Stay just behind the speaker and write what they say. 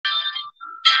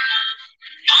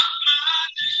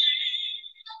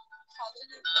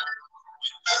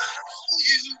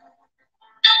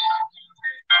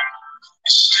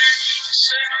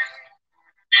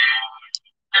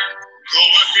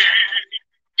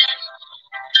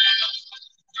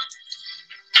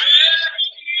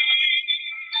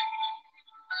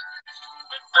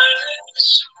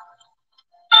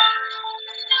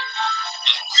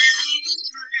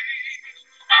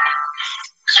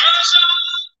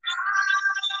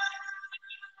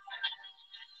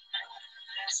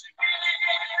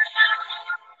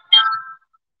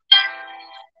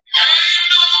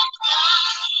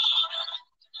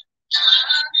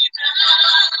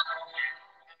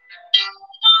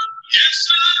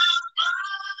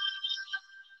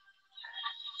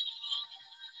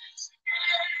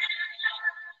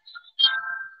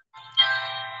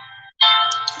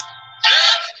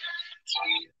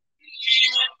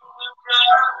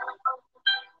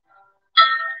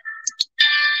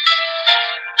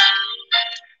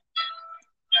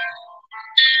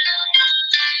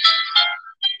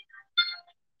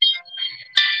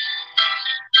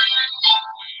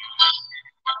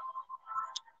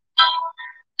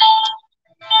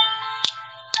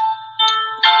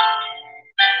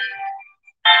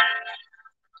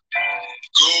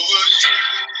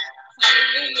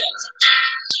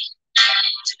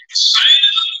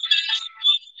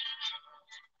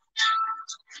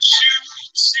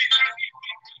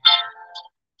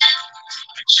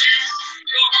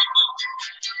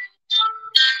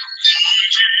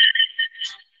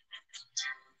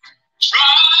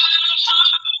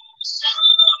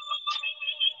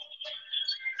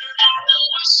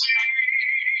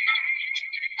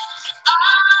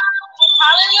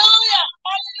Hallelujah.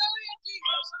 Hallelujah,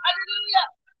 Jesus. Hallelujah.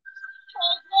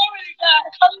 Oh, glory to God.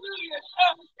 Hallelujah.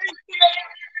 Oh, thank you, Lord.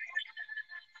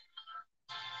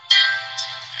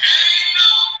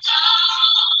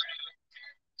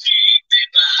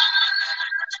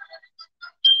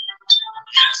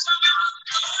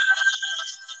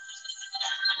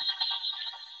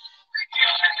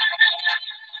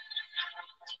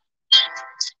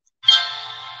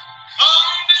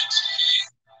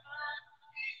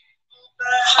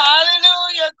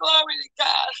 Hallelujah. Glory to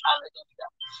God. Hallelujah.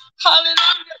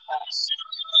 Hallelujah.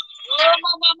 Oh,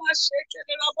 mama, shake it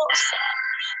up.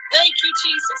 Thank you,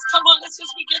 Jesus. Come on, let's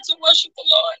just begin to worship the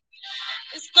Lord.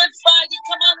 It's Good Friday.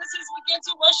 Come on, let's just begin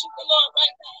to worship the Lord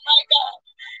right now. My God.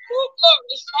 Oh,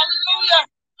 glory. Hallelujah.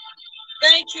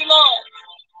 Thank you, Lord.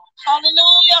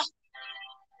 Hallelujah.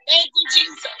 Thank you,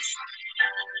 Jesus.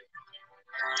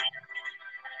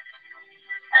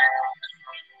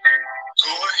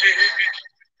 Go ahead.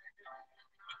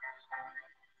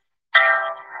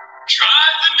 Try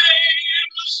the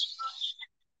names.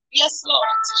 Yes, Lord.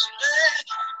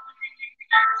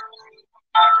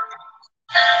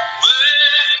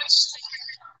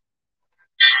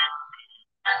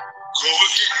 Go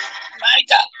ahead. My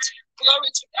God.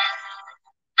 Glory to God.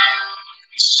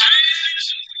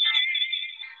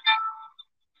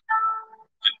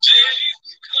 The day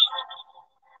will come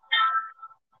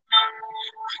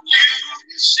when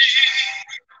you see,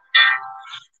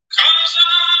 'cause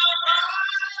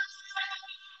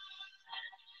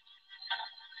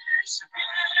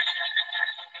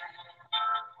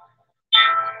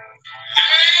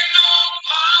ain't no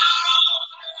power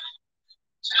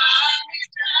tie me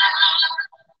down.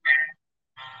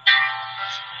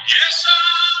 Yes,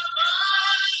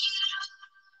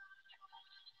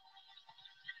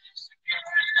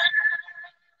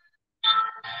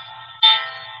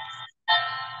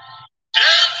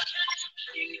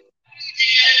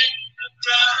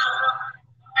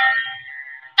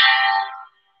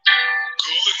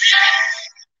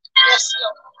 yes,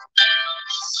 Lord.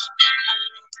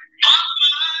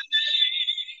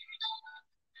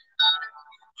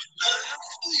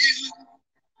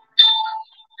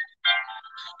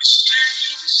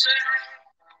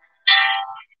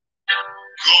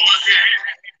 Go ahead.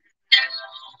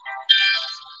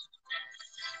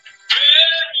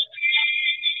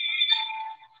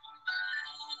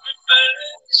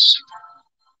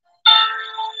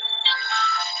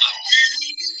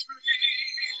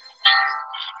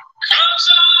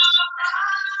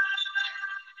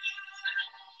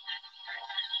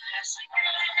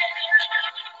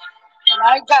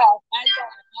 My God, my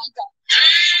God, my God.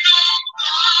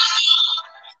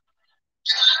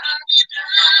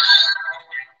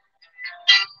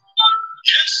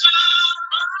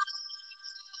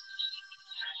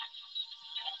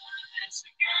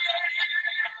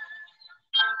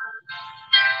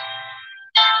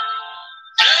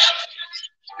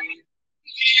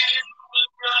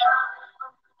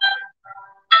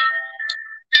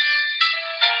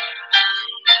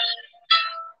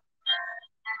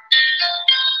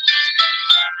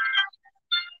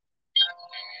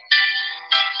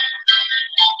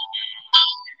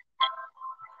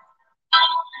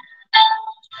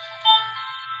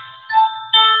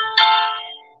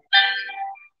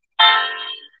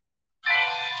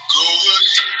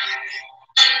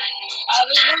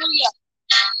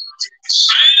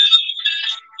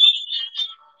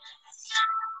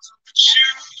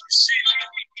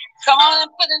 Come on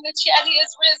and put in the chat, he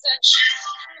is risen.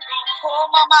 Oh,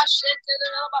 mama, shake it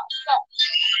up.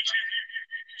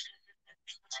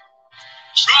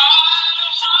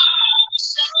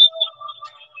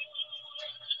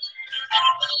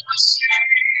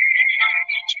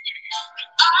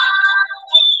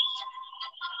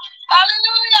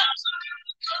 Hallelujah.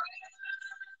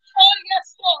 Oh,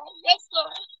 yes, Lord. Yes,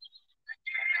 Lord.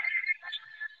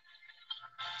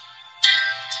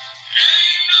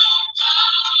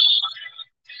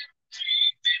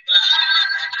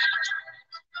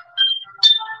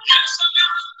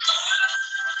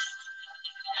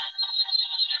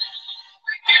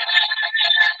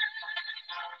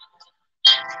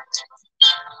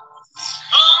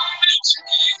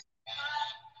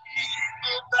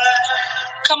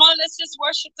 Come on, let's just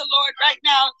worship the Lord right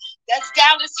now. That's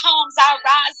Dallas Holmes, I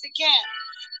rise again.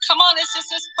 Come on, let's just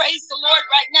praise the Lord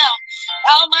right now.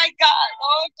 Oh my God.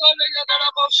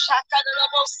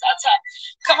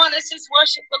 Come on, let's just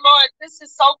worship the Lord. This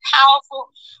is so powerful.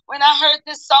 When I heard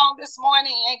this song this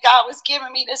morning and God was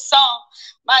giving me this song,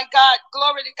 my God,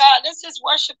 glory to God. Let's just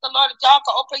worship the Lord. If y'all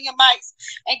can open your mics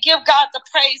and give God the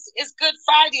praise. It's Good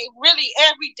Friday. Really,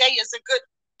 every day is a good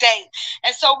day.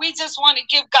 And so we just want to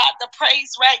give God the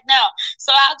praise right now.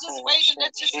 So I'll just wait and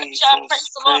let you y'all praise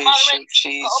the Lord. Moderate.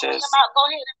 Open your mouth. Go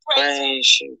ahead and praise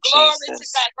Him. Glory to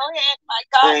God. Go ahead, my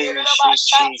God. Praise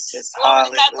you, Jesus.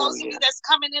 Glory to God. Those of you that's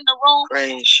coming in the room,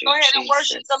 go ahead and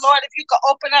worship the Lord. If you could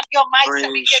open up your mics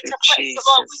and begin to praise the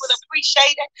Lord, we would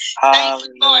appreciate it. Thank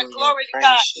you, Lord. Glory to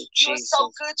God. You are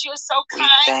so good. You are so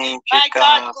kind. My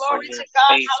God, glory to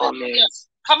God. Hallelujah.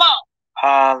 Come on.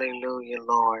 Hallelujah,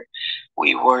 Lord.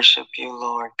 We worship you,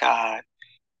 Lord God.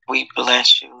 We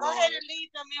bless you, Lord. Go ahead and lead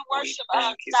them in worship,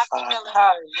 thank you, Dr. Father.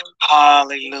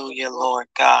 Miller. Hallelujah, Lord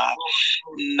God.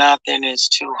 Nothing is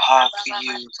too hard for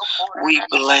you. We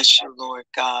bless you, Lord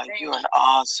God. You're an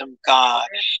awesome God.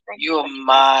 You're a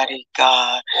mighty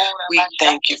God. We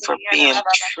thank you for being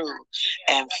true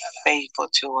and faithful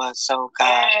to us, oh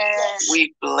God.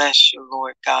 We bless you,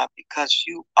 Lord God, because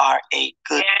you are a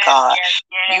good God.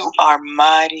 You are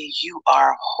mighty. You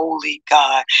are holy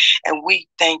God. And we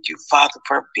thank you, Father,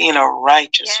 for being a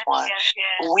righteous one.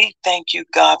 We thank you,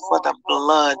 God, for the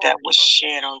blood that was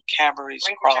shed on Calvary's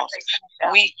cross.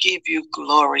 We give you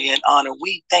glory and honor.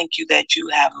 We thank you that you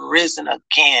have risen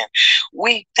again.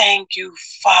 We thank you,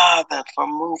 Father, for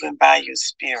moving by your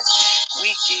Spirit.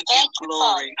 We give you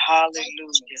glory.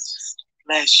 Hallelujah.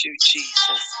 Bless you,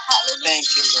 Jesus. Thank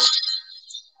you, Lord.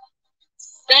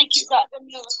 Thank you, Dr.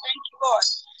 Miller. Thank you, Lord.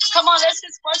 Come on, let's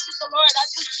just worship the Lord. I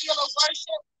just feel a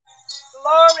worship.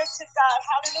 Glory to God.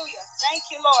 Hallelujah. Thank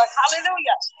you, Lord.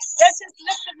 Hallelujah. Let's just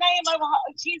lift the name of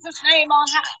Jesus' name on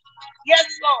high. Yes,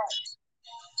 Lord.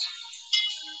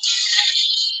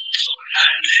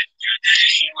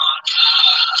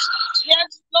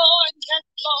 Yes, Lord. Yes,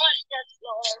 Lord. Yes,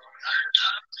 Lord.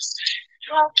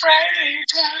 Your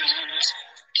praise.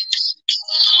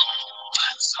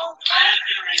 I'm so glad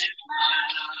you're in my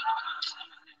life.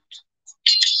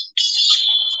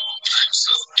 I'm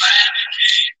so glad you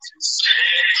came to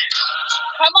save us.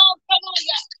 Come on,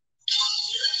 yeah.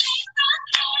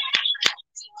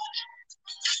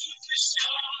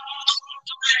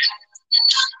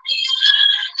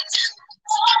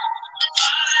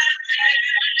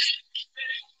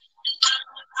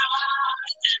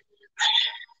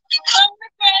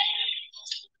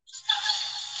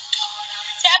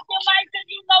 Tap your mic if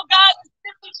you know God is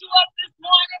lifting you up this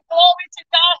morning. Glory to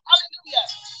God. Hallelujah.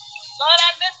 Lord,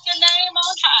 I lift your name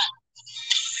on high.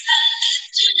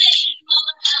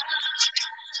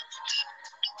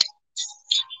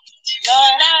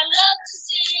 Lord, I love to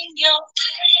sing your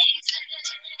praise.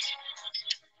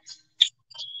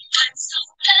 I'm so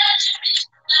glad you're in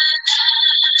my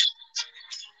life.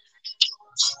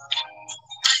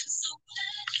 I'm so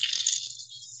glad.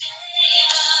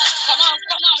 Come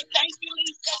on. Thank you,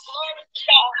 Lisa. Glory to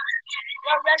God.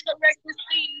 Your resurrected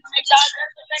seed. May God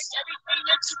resurrect everything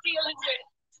that you're dealing with.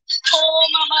 Oh,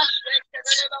 Mama.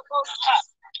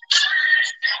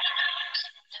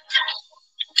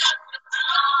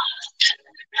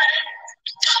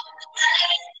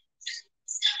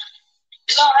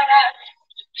 Lord,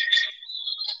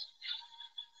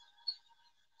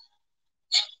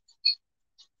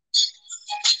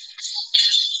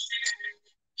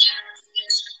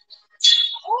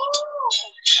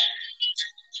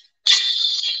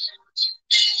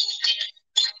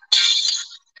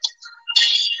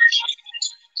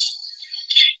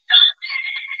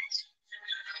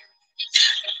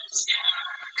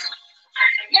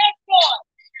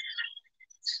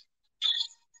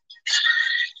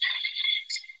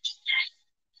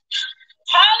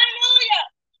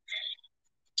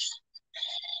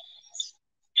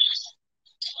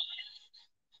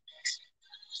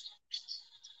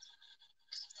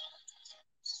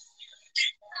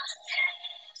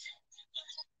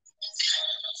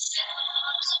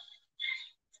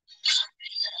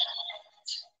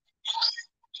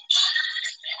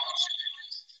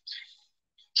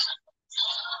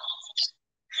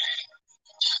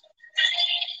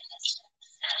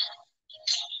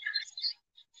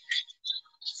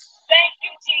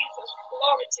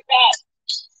 to God.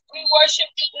 We worship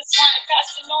you this morning.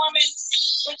 Pastor Norman,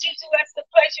 would you do us the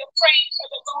pleasure of praying for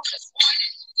the room this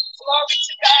morning? Glory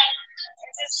to God.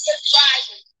 And this Good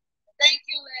Friday. Thank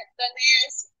you,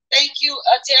 Lanez. Thank you,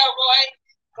 Delroy.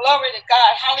 Glory to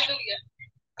God. Hallelujah.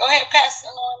 Go ahead,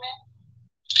 Pastor Norman.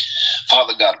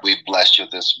 Father God, we bless you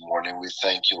this morning. We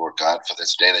thank you, Lord God, for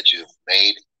this day that you have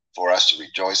made for us to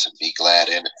rejoice and be glad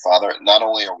in it. Father, not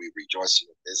only are we rejoicing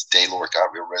in this day, Lord God,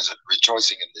 we're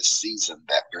rejoicing in this season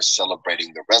that we're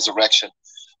celebrating the resurrection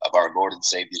of our Lord and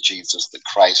Savior Jesus the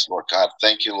Christ, Lord God.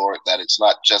 Thank you, Lord, that it's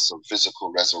not just a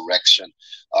physical resurrection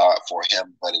for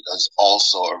him, but it is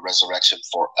also a resurrection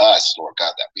for us, Lord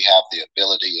God, that we have the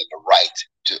ability and the right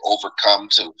to overcome,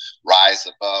 to rise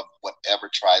above whatever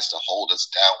tries to hold us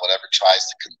down, whatever tries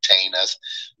to contain us.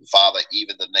 Father,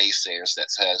 even the naysayers that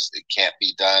says it can't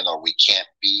be done or we can't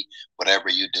be whatever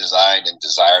you designed and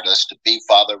desired us to be,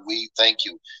 Father, we thank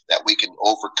you that we can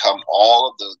overcome all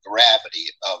of the gravity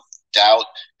of doubt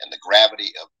and the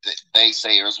gravity of the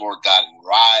naysayers, Lord God, and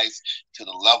rise to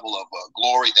the level of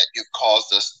glory that you've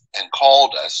caused us and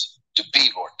called us to be,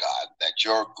 Lord God, that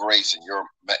your grace and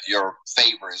your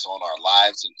favor is on our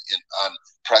lives in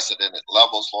unprecedented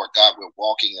levels, Lord God. We're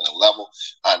walking in a level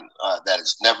that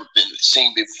has never been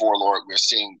seen before, Lord. We're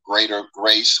seeing greater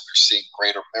grace. We're seeing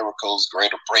greater miracles,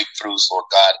 greater breakthroughs, Lord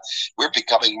God. We're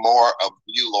becoming more of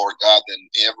you, Lord God, than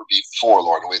ever before,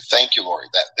 Lord. And we thank you, Lord,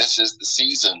 that this is the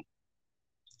season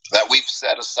that we've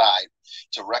set aside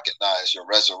to recognize your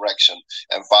resurrection.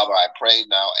 And Father, I pray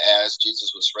now as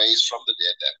Jesus was raised from the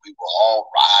dead, that we will all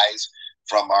rise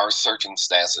from our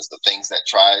circumstances, the things that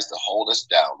tries to hold us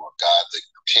down, Lord God, the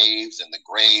caves and the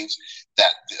graves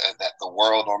that the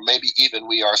world, or maybe even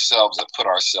we ourselves have put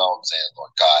ourselves in,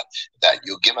 Lord God, that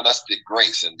you've given us the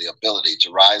grace and the ability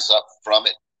to rise up from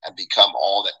it and become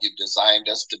all that you've designed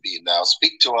us to be. Now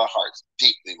speak to our hearts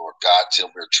deeply, Lord God,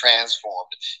 till we're transformed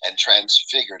and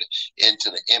transfigured into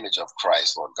the image of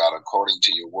Christ, Lord God, according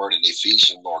to your word in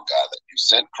Ephesians, Lord God, that you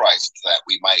sent Christ that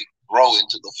we might grow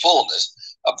into the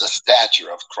fullness of the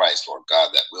stature of Christ, Lord God,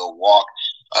 that we'll walk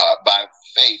by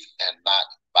faith and not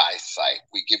by sight.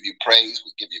 We give you praise.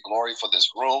 We give you glory for this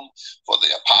room, for the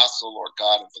apostle, Lord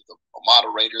God, and for the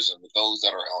moderators and for those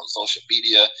that are on social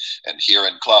media and here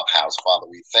in Clubhouse, Father.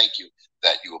 We thank you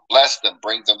that you will bless them,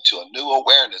 bring them to a new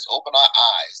awareness, open our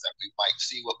eyes that we might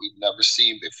see what we've never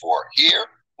seen before, hear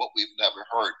what we've never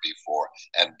heard before,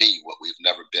 and be what we've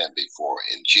never been before.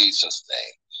 In Jesus'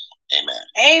 name, amen.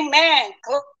 Amen.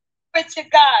 Glory to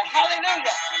God.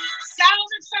 Hallelujah. Sound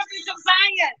the trumpets of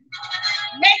Zion.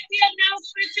 Make the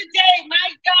announcement today, my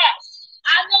God.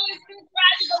 I know it's Good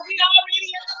Friday, but we already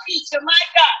in the future, my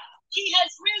God. He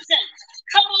has risen.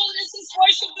 Come on, let's just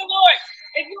worship the Lord.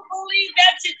 If you believe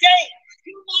that today,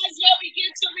 you might as well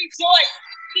begin to rejoice.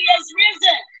 He has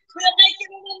risen. We're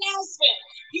making an announcement.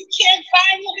 You can't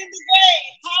find him in the grave.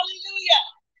 Hallelujah.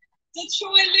 The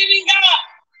true and living God.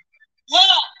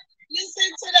 Huh?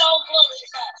 Listen to the old glory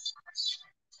of God.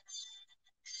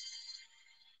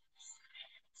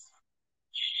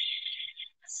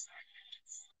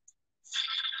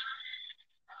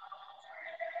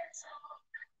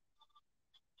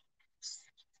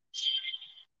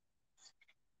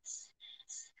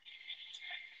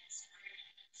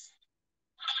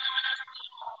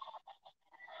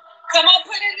 Come on,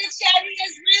 put in the chat, he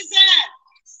has risen.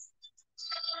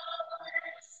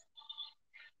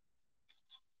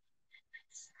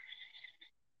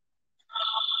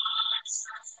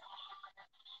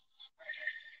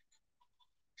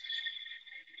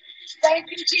 Thank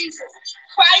you, Jesus.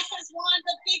 Christ has won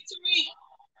the victory.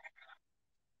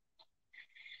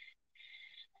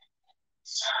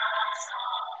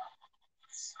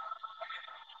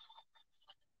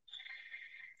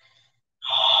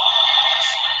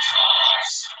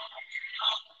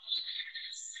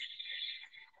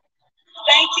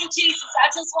 Thank you, Jesus. I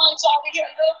just want y'all to hear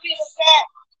a little bit of that.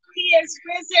 He is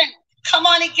risen. Come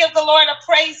on and give the Lord a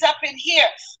praise up in here.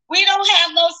 We don't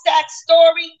have no sad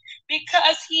story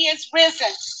because he is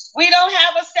risen. We don't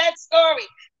have a sad story.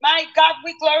 My God,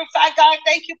 we glorify God.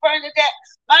 Thank you, Bernadette.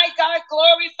 My God,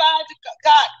 glorify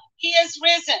God. He is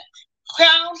risen.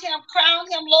 Crown him,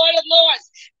 Lord of Lords.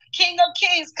 King of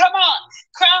Kings, come on.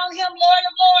 Crown him Lord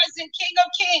of Lords and King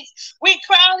of Kings. We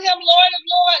crown him Lord of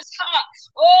Lords. Huh?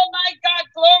 Oh my God,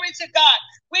 glory to God.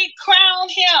 We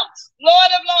crown him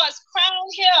Lord of Lords. Crown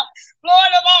him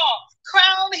Lord of all.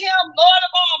 Crown him Lord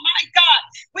of all. My God,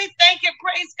 we thank and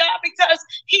praise God because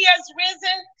he has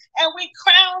risen and we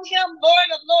crown him Lord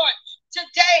of Lords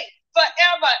today,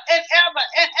 forever and ever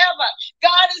and ever.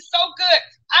 God is so good.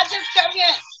 I just come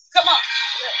in. Come on.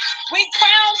 We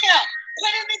crown him.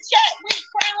 Put in the chat. We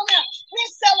crown him.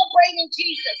 We're celebrating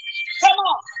Jesus. Come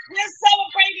on. We're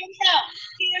celebrating him.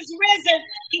 He is risen.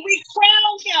 We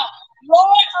crown him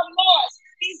Lord of Lords.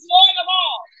 He's Lord of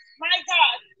all. My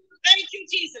God. Thank you,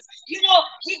 Jesus. You know,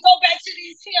 we go back to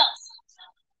these hymns.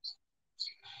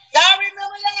 Y'all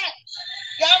remember that?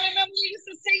 Y'all remember we used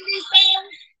to sing these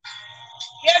songs?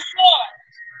 Yes, Lord.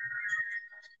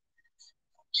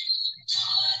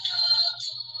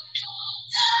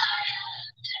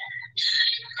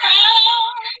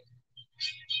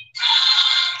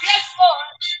 Yes, Lord.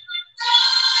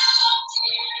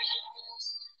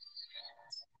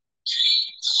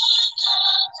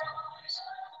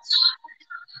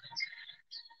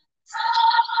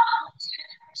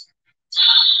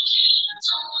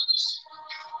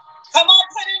 Come on,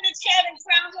 put in the chat and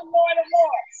crown him Lord of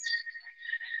Lords.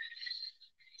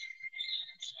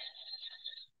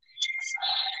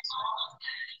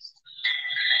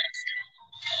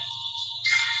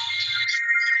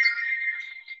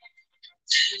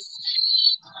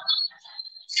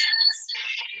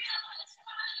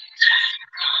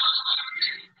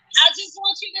 I just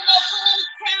want you to know,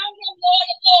 crown him Lord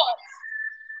of Lords.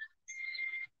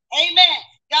 Amen.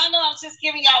 Y'all know I'm just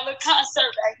giving y'all a little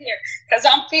concert right here because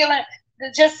I'm feeling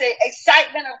just the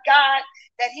excitement of God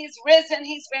that he's risen,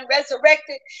 he's been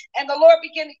resurrected, and the Lord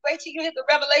began to wait till you hear the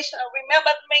revelation of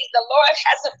remember me, the Lord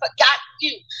hasn't forgotten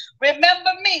you.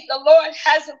 Remember me, the Lord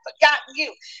hasn't forgotten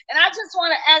you. And I just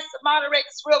want to ask the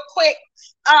moderators real quick,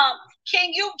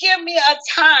 can you give me a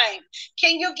time?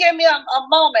 Can you give me a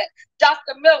moment,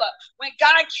 Dr. Miller, when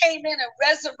God came in and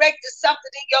resurrected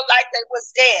something in your life that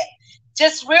was dead?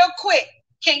 Just real quick.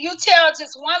 Can you tell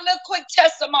just one little quick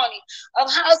testimony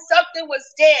of how something was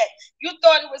dead? You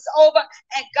thought it was over,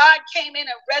 and God came in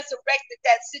and resurrected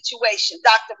that situation,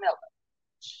 Dr.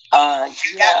 Miller.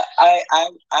 Yeah,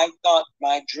 I thought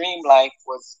my dream life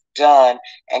was done,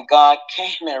 and God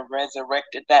came and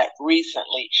resurrected that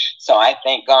recently. So I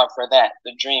thank God for that,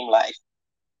 the dream life.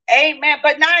 Amen.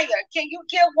 But Naya, can you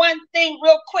give one thing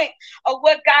real quick of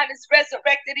what God has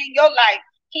resurrected in your life?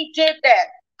 He did that.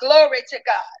 Glory to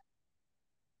God.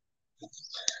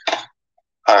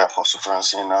 Hi, Apostle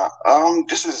Francina.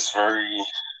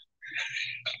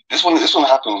 This one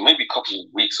happened maybe a couple of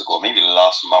weeks ago, maybe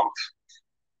last month.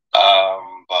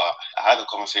 But I had a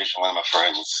conversation with one of my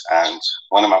friends, and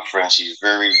one of my friends, she's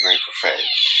very, very prophetic.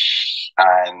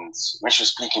 And when she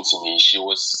was speaking to me, she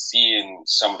was seeing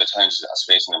some of the challenges that I was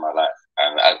facing in my life.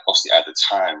 And obviously at the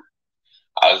time,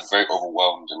 I was very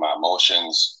overwhelmed in my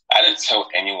emotions. I didn't tell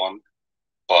anyone,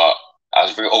 but I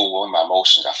was very overwhelmed in my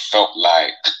emotions. I felt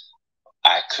like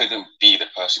I couldn't be the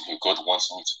person who God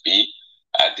wants me to be.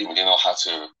 I didn't really know how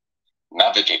to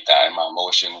navigate that in my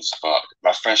emotions. But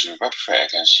my friend, she was very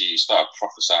prophetic, and she started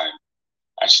prophesying.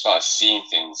 And she started seeing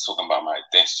things, talking about my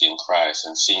identity in Christ,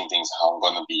 and seeing things, how I'm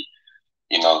going to be,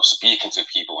 speaking to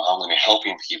people, how I'm going to be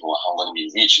helping people, how I'm going to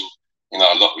be reaching, a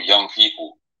lot of young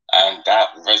people. And that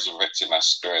resurrected my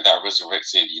spirit. That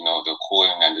resurrected, the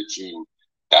calling and the dream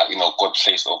that, God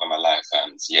placed over my life.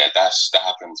 And yeah, that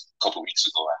happened a couple of weeks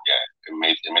ago. And yeah, it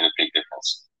made a big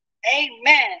difference.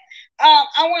 Amen.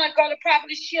 I want to go to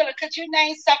Prophet Sheila. Could you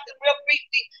name something real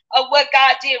briefly of what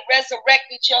God did,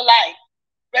 resurrected your life?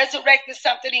 Resurrected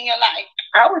something in your life?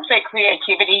 I would say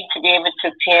creativity, to be able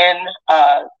to pen,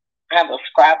 have a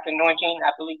scribe anointing.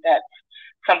 I believe that's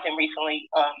something recently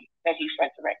that he's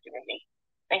resurrected in me.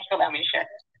 Thanks for allowing me to share.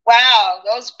 Wow,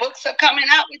 those books are coming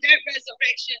out with that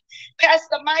resurrection.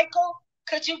 Pastor Michael,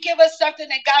 could you give us something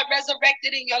that God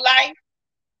resurrected in your life?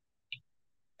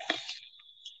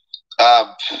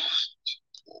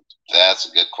 That's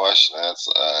a good question.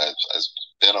 It's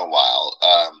been a while.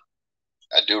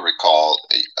 I do recall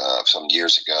some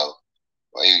years ago,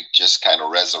 he just kind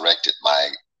of resurrected my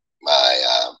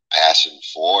passion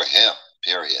for him,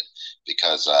 period,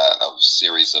 because of a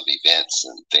series of events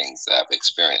and things that I've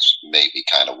experienced made me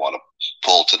kind of want to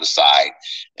pull to the side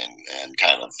and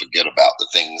kind of forget about the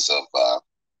things of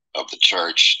the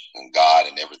church and God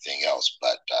and everything else.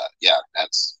 But yeah,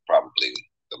 that's probably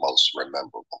the most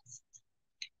memorable.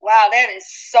 Wow, that is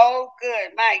so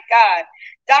good. My God.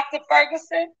 Dr.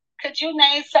 Ferguson, could you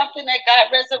name something that God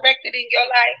resurrected in your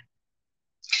life?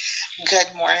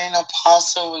 Good morning,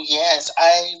 Apostle. Yes,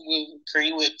 I would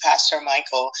agree with Pastor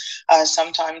Michael.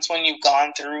 Sometimes when you've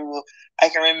gone through, I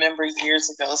can remember years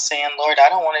ago saying, Lord, I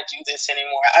don't want to do this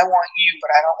anymore. I want you, but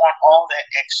I don't want all that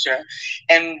extra.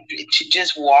 And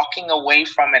just walking away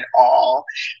from it all.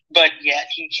 But yet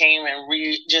he came and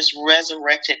just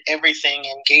resurrected everything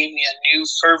and gave me a new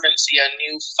fervency, a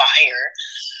new fire.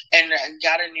 and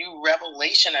got a new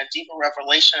revelation, a deeper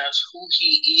revelation of who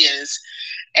he is.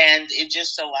 And it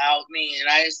just allowed me, and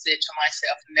I said to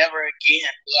myself, never again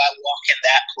will I walk in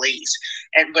that place.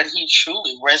 But he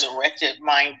truly resurrected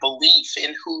my belief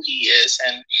in who he is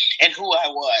and who I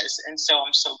was. And so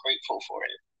I'm so grateful for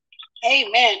it.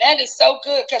 Amen. That is so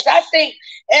good, because I think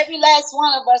every last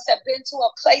one of us have been to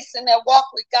a place in their walk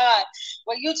with God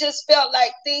where you just felt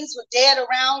like things were dead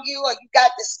around you, or you got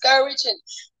discouraged, and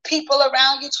people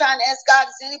around you trying to ask God,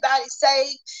 is anybody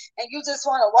saved? And you just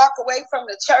want to walk away from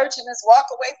the church and just walk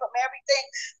away from everything.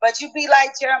 But you be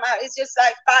like Jeremiah, it's just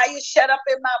like fire shut up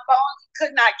in my bones. He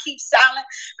could not keep silent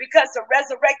because the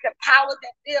resurrected power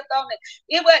that lived on it.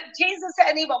 Jesus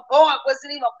wasn't even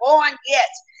born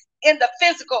yet in the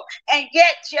physical, and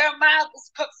yet Jeremiah was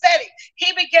prophetic.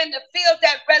 He began to feel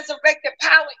that resurrected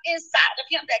power inside of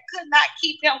him that could not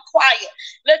keep him quiet.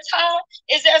 Latar,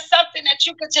 is there something that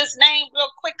you could just name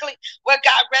real quickly where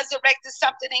God resurrected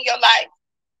something in your life?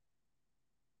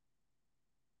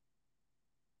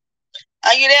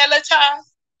 Are you there, Latar?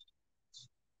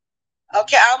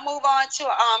 Okay, I'll move on to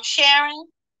Sharon.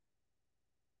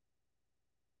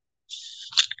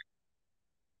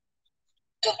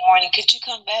 Good morning. Could you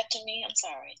come back to me? I'm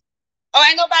sorry. Oh,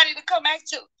 ain't nobody to come back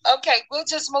to. Okay, we'll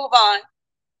just move on.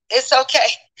 It's okay.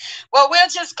 Well, we'll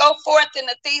just go forth in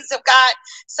the things of God.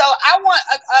 So I want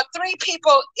 3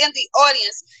 people in the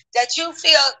audience that you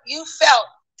felt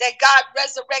that God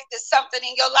resurrected something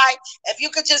in your life. If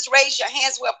you could just raise your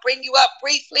hands, we'll bring you up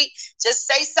briefly. Just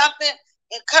say something.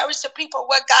 Encourage the people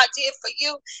what God did for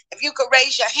you. If you could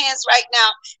raise your hands right now,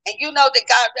 and you know that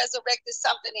God resurrected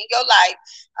something in your life.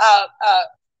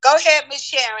 Go ahead, Miss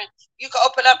Sharon. You can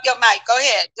open up your mic. Go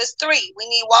ahead. There's 3. We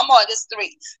need one more. There's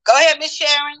 3. Go ahead, Miss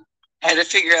Sharon. I had to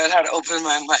figure out how to open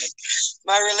my mic.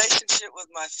 My relationship with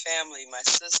my family, my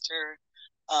sister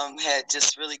had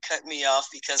just really cut me off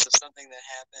because of something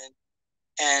that happened.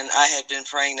 And I had been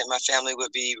praying that my family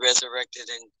would be resurrected.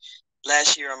 And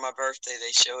last year on my birthday,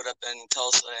 they showed up in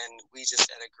Tulsa, and we just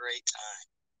had a great time.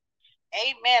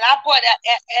 Amen. I brought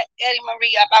Eddie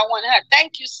Marie up. I want her.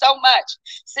 Thank you so much.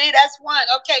 See, that's one.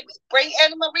 Okay, bring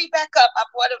Eddie Marie back up. I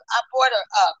brought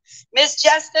her up. Miss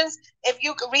Justins, if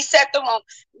you could reset the room.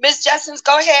 Miss Justins,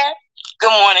 go ahead.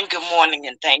 Good morning,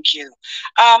 and thank you.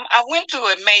 I went through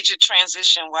a major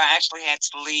transition where I actually had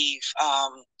to leave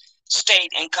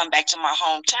state and come back to my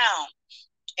hometown.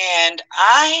 And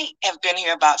I have been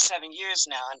here about 7 years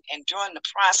now, and during the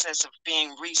process of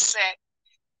being reset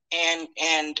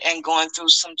and going through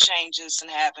some changes and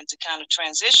having to kind of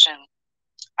transition,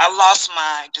 I lost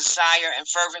my desire and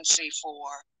fervency for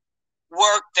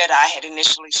work that I had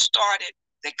initially started,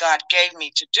 that God gave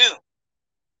me to do.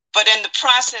 But in the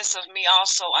process of me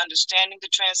also understanding the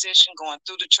transition, going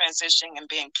through the transition and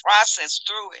being processed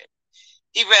through it,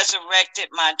 He resurrected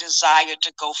my desire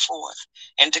to go forth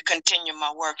and to continue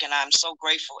my work, and I'm so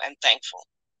grateful and thankful.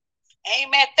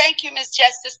 Amen. Thank you, Miss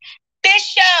Justice.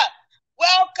 Bishop,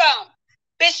 welcome.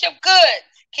 Bishop Good,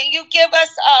 can you give us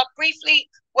briefly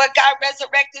what God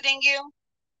resurrected in you?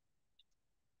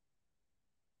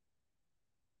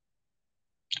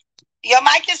 Your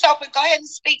mic is open. Go ahead and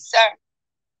speak, sir.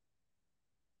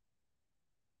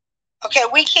 Okay,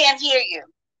 we can't hear you.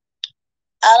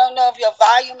 I don't know if your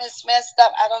volume is messed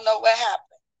up. I don't know what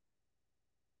happened.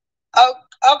 Oh,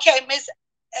 okay, Miss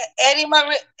Eddie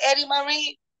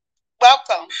Marie,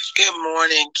 welcome. Good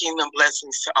morning. Kingdom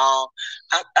blessings to all.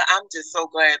 I'm just so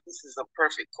glad this is a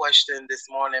perfect question this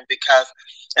morning because,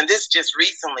 and this just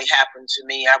recently happened to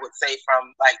me, I would say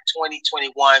from like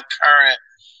 2021 current.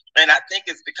 And I think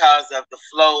it's because of the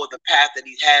flow, the path that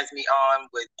He has me on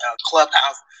with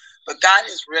Clubhouse. But God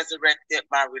has resurrected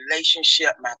my relationship,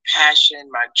 my passion,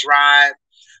 my drive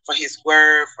for His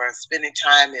word, for spending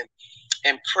time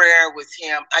in prayer with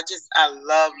Him. I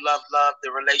love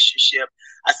the relationship.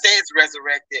 I say it's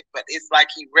resurrected, but it's like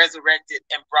He resurrected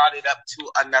and brought it up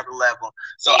to another level.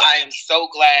 So I am so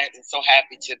glad and so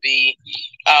happy to be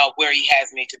where He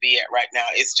has me to be at right now.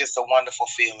 It's just a wonderful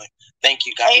feeling. Thank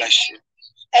you. God bless you.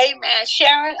 Amen.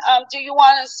 Sharon, do you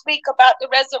want to speak about the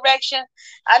resurrection?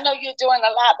 I know you're doing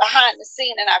a lot behind the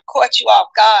scene, and I caught you off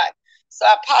guard, so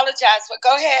I apologize. But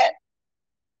go ahead.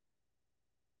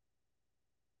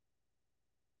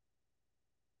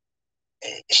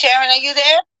 Sharon, are you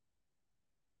there?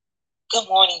 Good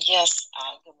morning. Yes.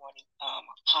 Good morning,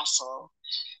 Apostle.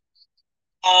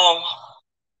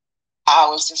 I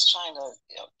was just trying to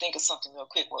think of something real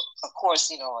quick. Well, of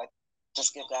course, I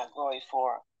just give God glory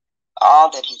for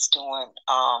all that He's doing.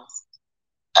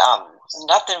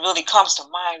 Nothing really comes to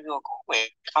mind real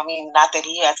quick. I mean, not that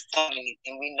He has done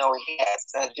anything. We know He has.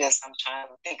 Just I'm trying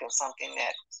to think of something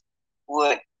that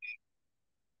would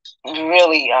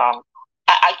really,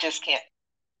 I just can't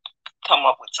come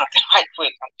up with something right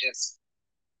quick.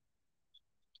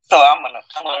 I'm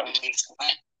gonna release mine.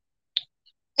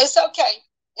 It's okay.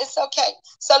 It's okay.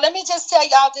 So let me just tell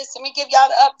y'all this. Let me give y'all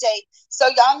the update. So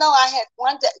y'all know I had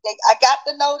one day, I got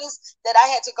the notice that I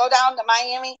had to go down to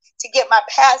Miami to get my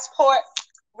passport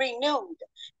renewed,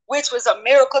 which was a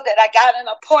miracle that I got an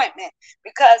appointment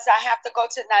because I have to go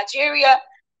to Nigeria.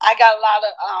 I got a lot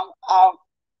of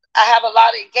I have a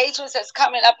lot of engagements that's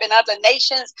coming up in other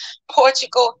nations,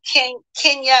 Portugal,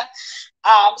 Kenya.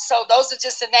 So those are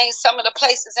just to name some of the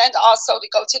places, and also to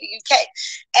go to the UK.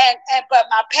 But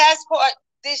my passport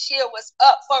this year was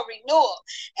up for renewal,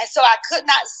 and so I could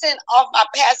not send off my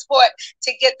passport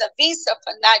to get the visa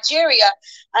for Nigeria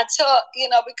until,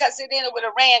 because then it would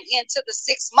have ran into the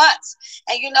 6 months,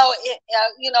 and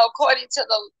according to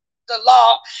the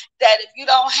law, that if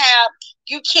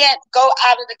you can't go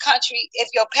out of the country if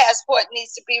your passport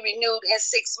needs to be renewed in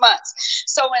 6 months.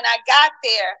 So when I got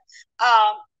there,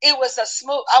 it was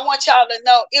I want y'all to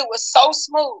know, it was so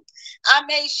smooth. I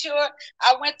made sure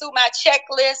I went through my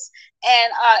checklist,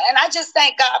 and I just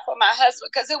thank God for my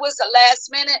husband, because it was the last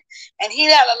minute and he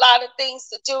had a lot of things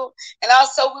to do. And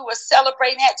also we were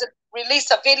celebrating, had to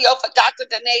release a video for Dr.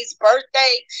 Danae's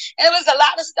birthday, and it was a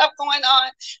lot of stuff going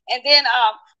on. And then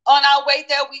on our way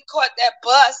there, we caught that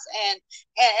bus,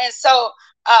 and so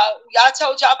y'all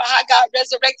told y'all about how God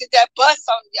resurrected that bus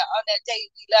on that day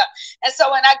we left. And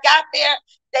so when I got there,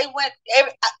 they went,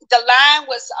 the line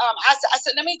was, I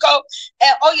said, let me go.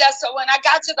 And so when I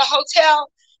got to the hotel,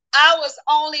 I was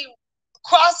only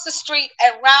across the street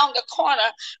and round the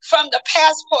corner from the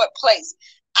passport place.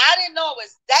 I didn't know it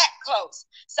was that close.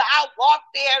 So I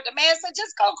walked there. The man said,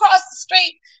 just go across the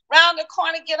street, round the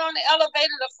corner, get on the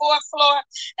elevator, the 4th floor.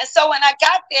 And so when I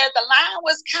got there, the line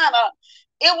was kind of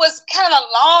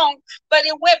long, but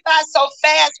it went by so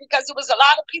fast because it was a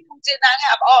lot of people who did not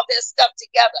have all their stuff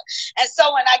together. And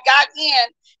so when I got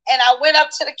in and I went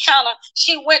up to the counter,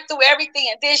 she went through everything.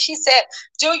 And then she said,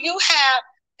 do you have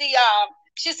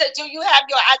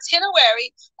your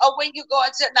itinerary of when you go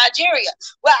into Nigeria?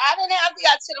 Well, I didn't have the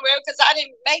itinerary because I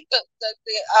didn't make the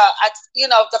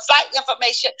flight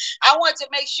information. I wanted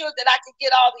to make sure that I could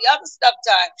get all the other stuff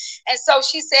done. And so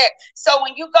she said, so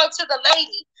when you go to the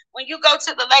lady, you're gonna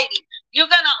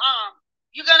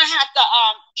have to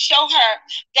show her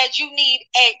that you need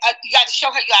you got to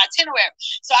show her your itinerary.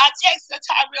 So I texted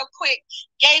Ty real quick,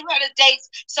 gave her the dates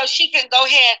so she can go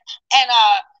ahead and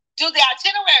do the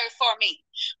itinerary for me.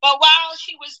 But while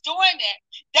she was doing it,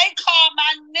 they called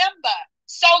my number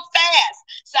so fast.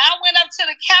 So I went up to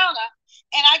the counter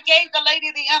and I gave the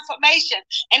lady the information.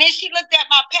 And then she looked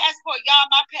at my passport. Y'all,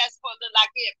 my passport looked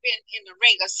like it had been in the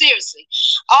ringer. Seriously.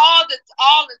 All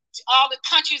the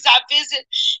countries I visit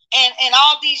and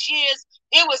all these years,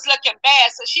 it was looking bad.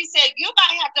 So she said, you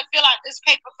might have to fill out this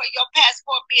paper for your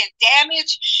passport being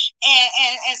damaged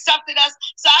and something else.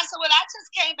 So I said, well, I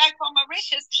just came back from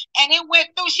Mauritius and it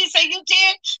went through. She said, you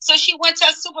did? So she went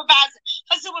to her supervisor.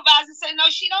 Her supervisor said,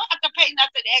 no, she don't have to pay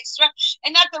nothing extra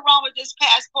and nothing wrong with this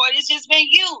passport. It's just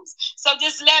been used. So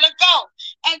just let her go.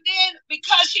 And then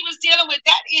because she was dealing with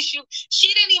that issue, she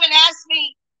didn't even ask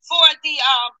me for the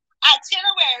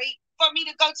itinerary for me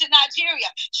to go to Nigeria.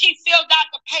 She filled out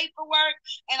the paperwork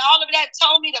and all of that,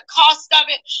 told me the cost of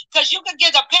it, because you could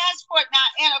get a passport now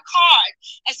and a card.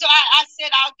 And so I said,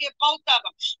 I'll get both of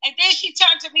them. And then she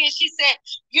turned to me and she said,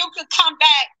 you could come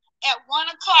back at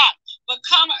 1 o'clock, but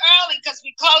come early because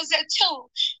we close at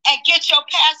 2 and get your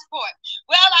passport.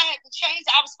 Well, I had to change.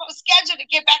 I was supposed to schedule to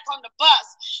get back on the bus.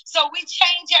 So we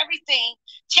changed everything,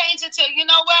 changed it to, you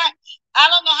know what? I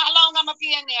don't know how long I'm going to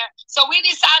be in there. So we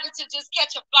decided to just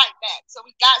catch a flight back. So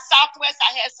we got Southwest.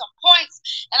 I had some points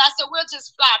and I said, we'll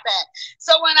just fly back.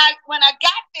 So when I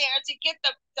got there to get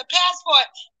the passport,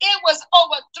 it was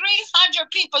over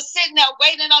 300 people sitting there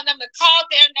waiting on them to call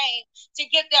their name to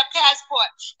get their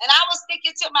passport. And I was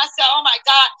thinking to myself, oh my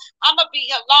God, I'm going to be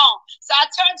here long. So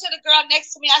I turned to the girl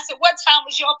next to me. I said, what time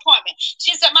was your appointment?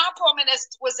 She said, my appointment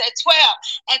was at 12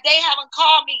 and they haven't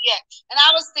called me yet. And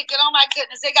I was thinking, oh my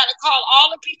goodness, they got to call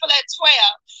all the people at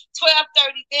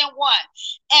 12:30, then 1.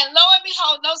 And lo and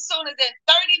behold, no sooner than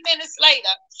 30 minutes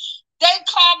later, they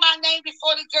called my name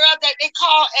before the girl that they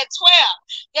called at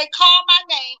 12. They called my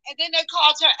name, and then they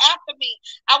called her after me.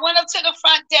 I went up to the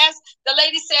front desk. The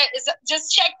lady said, just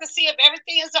check to see if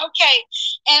everything is okay.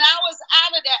 And I was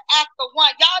out of there after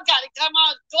 1. Y'all got to come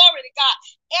on. Glory to God.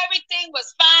 Everything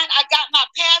was fine. I got my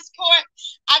passport.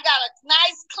 I got a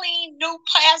nice, clean, new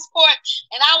passport.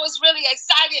 And I was really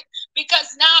excited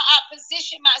because now I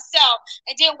positioned myself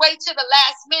and didn't wait till the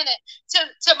last minute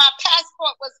till my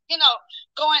passport was,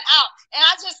 going out. And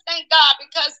I just thank God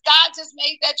because God just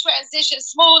made that transition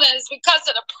smooth, and it's because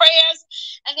of the prayers.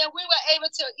 And then we were able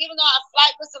to, even though our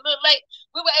flight was a little late,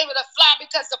 we were able to fly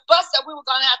because the bus that we were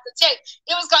going to have to take,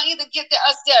 it was going to either get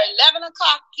us there 11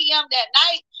 o'clock p.m. that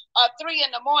night or 3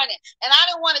 in the morning. And I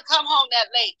didn't want to come home that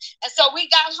late. And so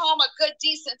we got home a good,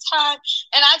 decent time.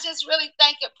 And I just really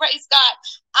thank and praise God.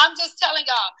 I'm just telling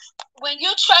y'all, when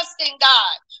you trust in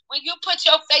God, when you put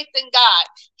your faith in God,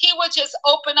 he would just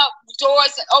open up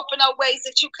doors and open up ways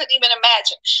that you couldn't even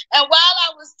imagine. And while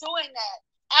I was doing that,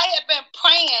 I had been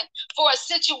praying for a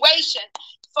situation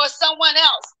for someone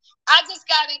else. I just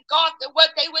got engulfed in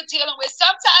what they were dealing with.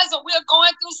 Sometimes when we're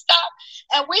going through stuff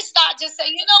and we start just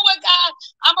saying, you know what, God,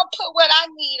 I'm going to put what I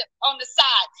need on the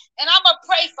side and I'm going to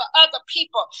pray for other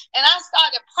people. And I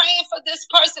started praying for this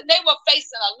person. They were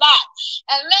facing a lot.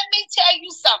 And let me tell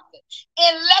you something.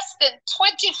 In less than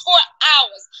 24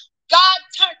 hours, God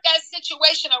turned that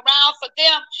situation around for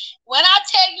them. When I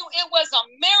tell you it was a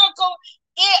miracle,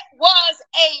 it was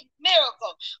a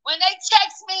miracle. When they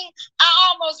text me, I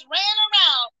almost ran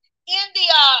around in the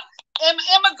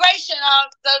immigration,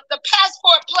 the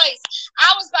passport place.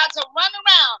 I was about to run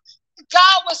around.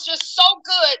 God was just so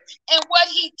good in what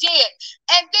he did.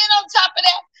 And then on top of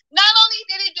that, not only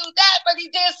did he do that, but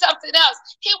he did something else.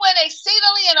 He went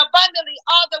exceedingly and abundantly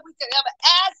all that we could ever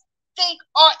ask, think,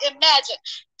 or imagine.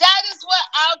 That is what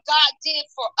our God did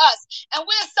for us. And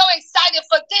we're so excited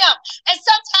for them. And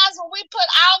sometimes when we put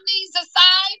our needs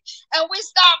aside and we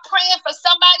start praying for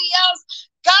somebody else,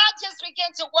 God just began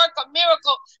to work a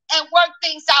miracle and work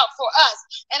things out for us.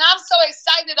 And I'm so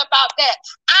excited about that.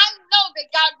 I know that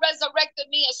God resurrected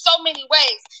me in so many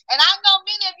ways. And I know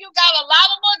many of you got a lot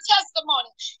of more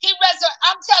testimony.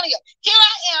 I'm telling you, here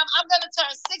I am. I'm going to turn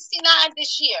 69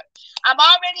 this year. I've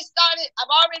already started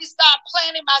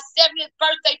planning my 70th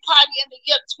birthday party in the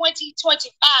year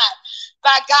 2025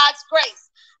 by God's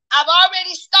grace. I've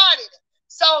already started it.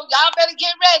 So y'all better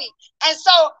get ready. And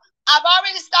so I've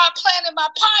already started planning my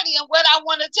party and what I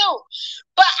want to do.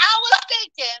 But I was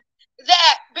thinking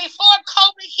that before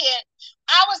COVID hit,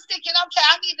 I was thinking, okay,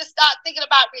 I need to start thinking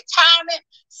about retirement,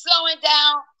 slowing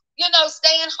down,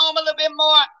 staying home a little bit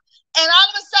more. And all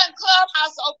of a sudden,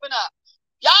 Clubhouse opened up.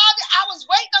 Y'all, I was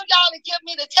waiting on y'all to give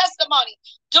me the testimony.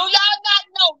 Do y'all not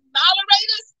know,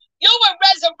 moderators? You were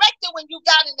resurrected when you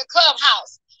got in the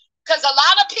Clubhouse. Because a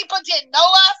lot of people didn't know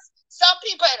us. Some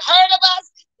people had heard of us.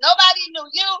 Nobody knew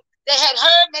you. They had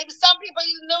heard, maybe some people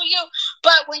knew you.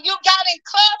 But when you got in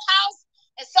Clubhouse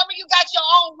and some of you got your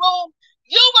own room,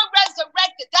 you were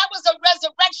resurrected. That was a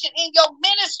resurrection in your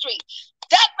ministry.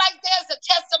 That right there is a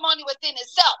testimony within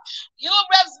itself.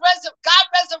 God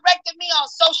resurrected me on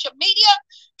social media.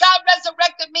 God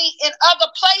resurrected me in other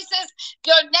places.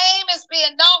 Your name is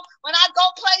being known. When I go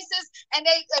places and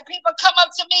people come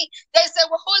up to me, they say,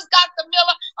 well, who is Dr.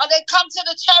 Miller? Or they come to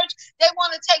the church, they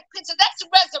want to take pictures. That's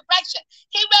resurrection.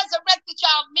 He resurrected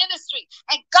y'all ministry.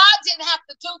 And God didn't have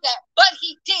to do that, but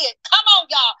he did. Come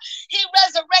on, y'all. He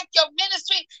resurrected your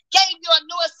ministry, gave you a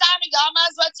new assignment. Y'all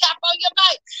might as well tap on your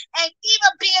mic. And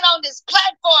even being on this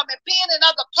platform and being in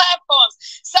other platforms,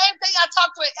 same thing I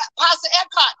talked to Apostle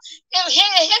Eckhart.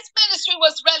 His ministry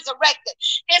was resurrected.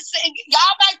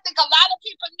 Y'all might think a lot of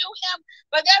people knew him,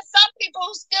 but there's some people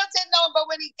who still didn't know him.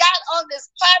 But when he got on this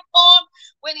platform,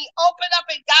 when he opened up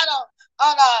and got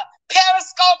on a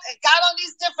Periscope and got on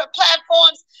these different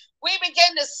platforms, we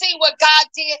begin to see what God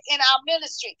did in our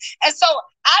ministry. And so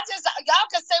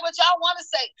y'all can say what y'all want to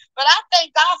say, but I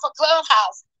thank God for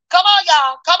Clubhouse. Come on,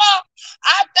 y'all. Come on.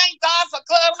 I thank God for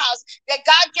Clubhouse, that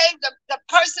God gave the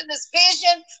person this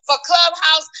vision for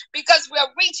Clubhouse because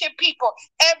we're reaching people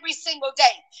every single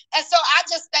day. And so I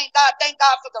just thank God. Thank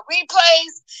God for the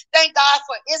replays. Thank God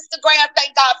for Instagram.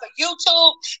 Thank God for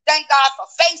YouTube. Thank God for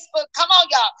Facebook. Come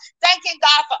on, y'all. Thanking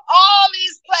God for all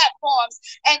these platforms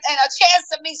and a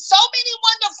chance to meet so many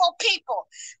wonderful people.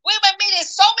 We've been meeting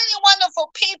so many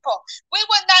wonderful people. We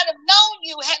would not have known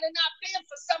you had it not been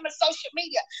for some of social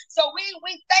media. So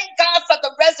we thank God for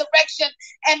the resurrection,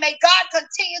 and may God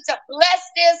continue to bless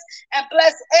this and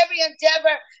bless every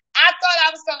endeavor. I thought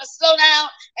I was going to slow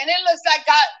down, and it looks like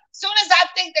God, as soon as I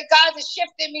think that God is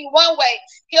shifting me one way,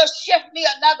 he'll shift me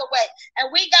another way,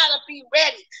 and we got to be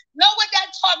ready. Know what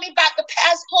that taught me about the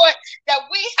passport? That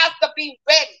we have to be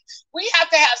ready. We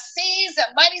have to have seeds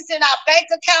and monies in our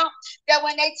bank account, that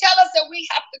when they tell us that we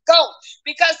have to go,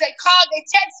 because they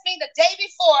text me the day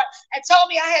before and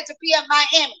told me I had to be in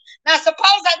Miami. Now,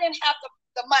 suppose I didn't have to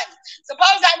the money.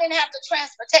 Suppose I didn't have the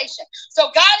transportation. So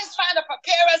God is trying to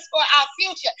prepare us for our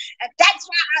future. And that's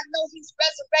why I know he's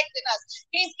resurrecting us.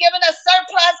 He's giving us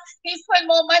surplus. He's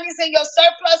putting more monies in your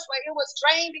surplus where it was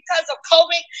drained because of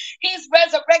COVID. He's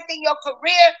resurrecting your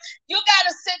career. You got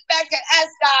to sit back and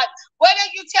ask God, what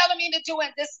are you telling me to do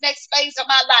in this next phase of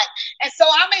my life? And so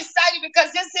I'm excited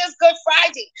because this is Good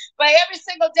Friday. But every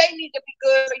single day needs to be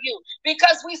good for you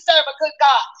because we serve a good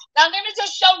God. Now, let me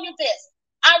just show you this.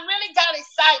 I really got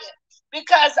excited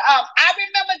because I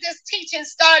remember this teaching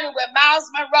started with Miles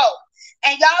Monroe.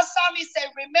 And y'all saw me say,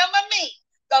 remember me.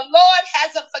 The Lord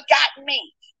hasn't forgotten me.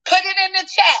 Put it in the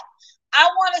chat. I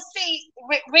want to see,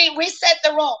 reset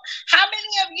the room. How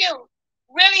many of you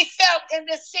really felt in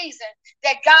this season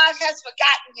that God has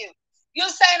forgotten you? You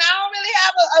saying, I don't really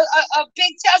have a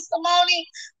big testimony.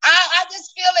 I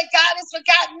just feel that God has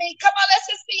forgotten me. Come on, let's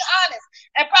just be honest.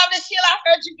 And probably, Sheila, I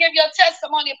heard you give your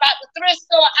testimony about the thrift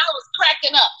store. I was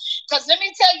cracking up. Because let me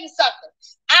tell you something.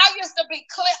 I used to be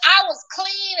clean. I was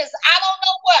clean as I don't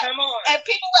know what. Come on. And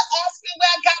people would ask me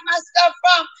where I got my stuff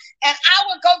from. And I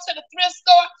would go to the thrift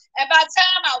store. And by the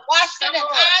time I washed it and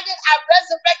ironed it, I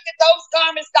resurrected those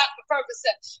garments, Dr.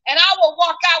 Ferguson. And I would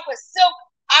walk out with silk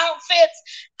outfits.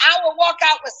 I would walk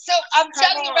out with silk. I'm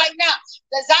telling you right now,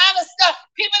 designer stuff.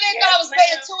 People didn't know I was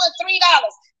paying $2 and $3.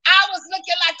 I was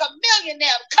looking like a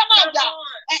millionaire. Come on, y'all.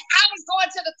 And I was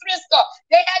going to the thrift store.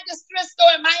 They had this thrift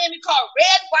store in Miami called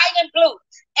Red, White, and Blue.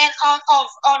 And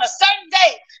on a certain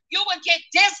day, you would get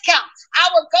discounts.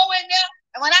 I would go in there,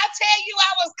 and when I tell you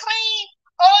I was clean,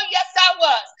 oh, yes, I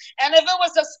was. And if it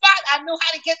was a spot, I knew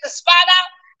how to get the spot out.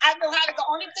 I knew how to go.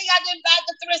 Only thing I didn't buy at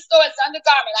the thrift store is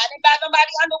undergarment. I didn't buy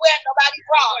nobody underwear, nobody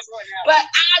bras. But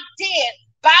I did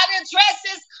buy the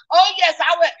dresses. Oh, yes,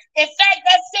 I would. In fact,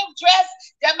 that silk dress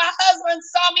that my husband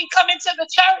saw me coming to the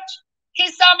church, he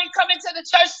saw me coming to the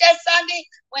church that Sunday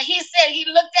when he said he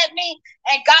looked at me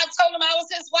and God told him I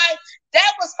was his wife. That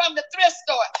was from the thrift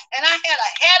store. And I had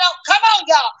a hat on. Come on,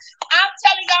 y'all. I'm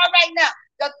telling y'all right now,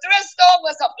 the thrift store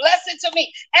was a blessing to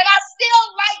me. And I still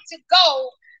like to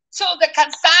go to the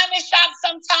consignment shop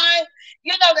sometime.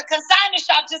 You know, the consignment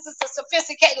shop just is a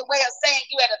sophisticated way of saying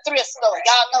you at a thrift store.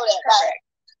 Y'all know that,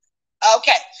 right?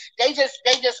 Okay. They just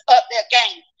up their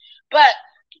game. But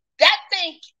that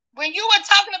thing, when you were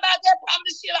talking about that,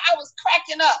 Prophet Sheila, I was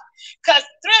cracking up. Because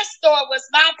thrift store was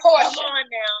my portion. Come on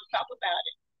now, talk about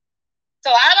it.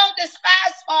 So I don't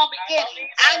despise small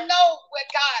beginnings. I know where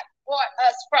God brought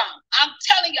us from. I'm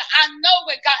telling you, I know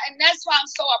where God, and that's why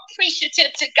I'm so appreciative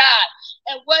to God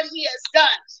and what he has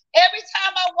done. Every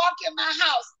time I walk in my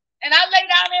house and I lay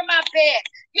down in my bed,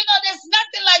 you know, there's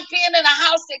nothing like being in a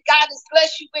house that God has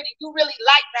blessed you with and you really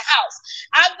like the house.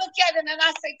 I look at it and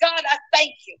I say, God, I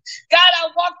thank you. God, I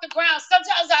walk the ground.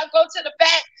 Sometimes I go to the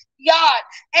backyard.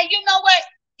 And you know what?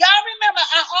 Y'all remember,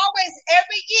 I always,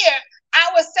 every year,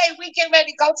 I would say we get ready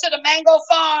to go to the mango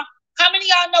farm. How many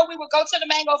of y'all know we would go to the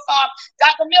mango farm?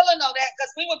 Dr. Miller know that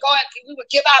because we would go and we would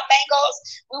give out mangoes.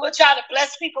 We would try to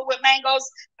bless people with mangoes,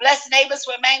 bless neighbors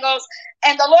with mangoes.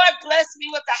 And the Lord blessed me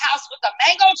with the house with a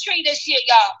mango tree this year,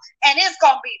 y'all. And it's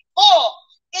going to be full.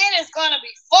 It is going to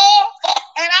be full.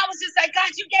 And I was just like,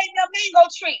 God, you gave me a mango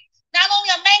tree. Not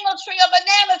only a mango tree, a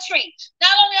banana tree.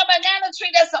 Not only a banana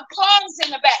tree, there's some plums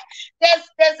in the back.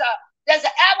 There's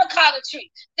an avocado tree.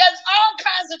 There's all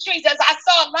kinds of trees. I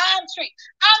saw a lime tree.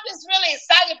 I'm just really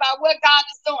excited about what God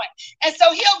is doing. And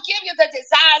so he'll give you the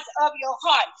desires of your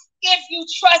heart if you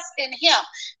trust in him.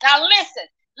 Now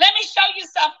listen, let me show you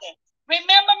something.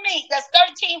 Remember me, there's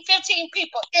 13, 15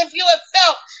 people. If you have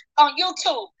felt on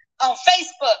YouTube, on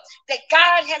Facebook, that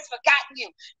God has forgotten you.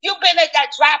 You've been at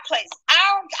that dry place.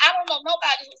 I don't know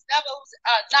nobody who's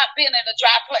not been in a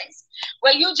dry place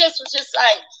where you just was just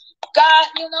like, God,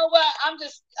 you know what? I'm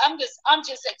just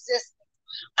existing.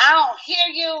 I don't hear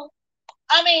you.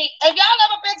 I mean, have y'all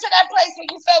ever been to that place where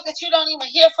you felt that you don't even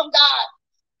hear from God?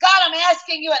 God, I'm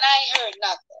asking you and I ain't heard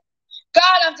nothing.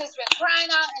 God, I've just been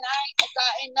crying out and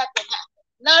ain't nothing happened.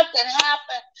 Nothing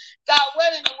happened. God,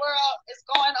 what in the world is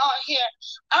going on here?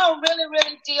 I'm really,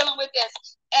 really dealing with this.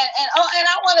 And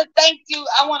I want to thank you.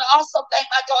 I want to also thank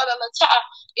my daughter, Lata.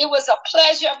 It was a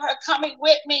pleasure of her coming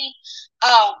with me.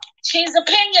 She's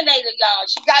opinionated, y'all.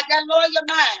 She got that lawyer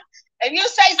mind. If you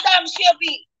say something,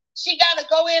 she got to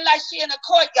go in like she in a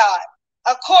courtyard,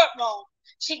 a courtroom.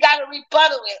 She got to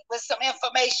rebuttal it with some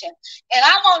information. And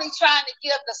I'm only trying to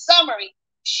give the summary.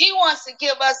 She wants to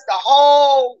give us the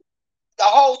whole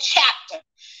chapter.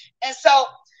 And so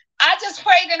I just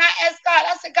prayed and I asked God,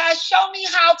 I said, God, show me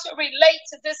how to relate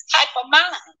to this type of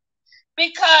mind.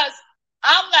 Because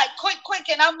I'm like, quick,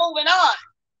 and I'm moving on.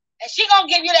 And she going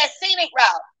to give you that scenic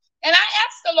route. And I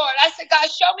asked the Lord, I said, God,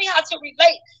 show me how to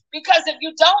relate. Because if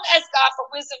you don't ask God for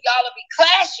wisdom, y'all will be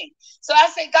clashing. So I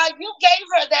said, God, you gave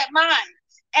her that mind.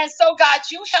 And so, God,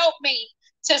 you help me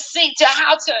to see to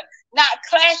how to not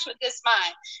clash with this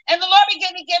mind. And the Lord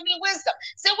began to give me wisdom.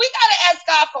 So we got to ask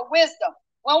God for wisdom.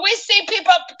 When we see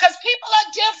people, because people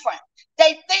are different.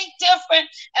 They think different.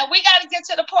 And we got to get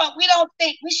to the point we don't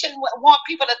think, we shouldn't want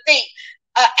people to think,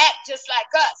 act just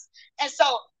like us. And so,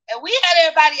 and we had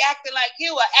everybody acting like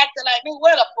you or acting like me,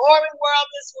 what a boring world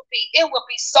this would be. It would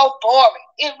be so boring.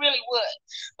 It really would.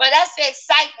 But that's the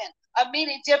excitement of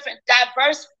meeting different,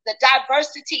 the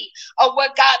diversity of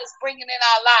what God is bringing in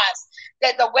our lives,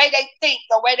 that the way they think,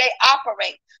 the way they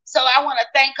operate. So I want to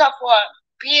thank her for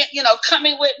being,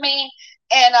 coming with me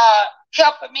and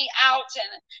helping me out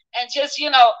and just,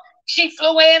 she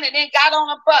flew in and then got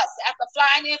on a bus after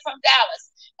flying in from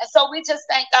Dallas. And so we just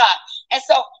thank God. And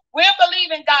so we're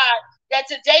believing, God, that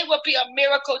today will be a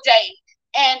miracle day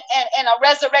and a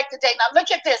resurrected day. Now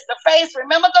look at this. The phrase,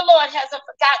 remember the Lord hasn't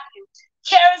forgotten you,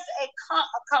 carries a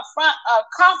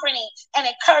comforting and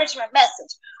encouragement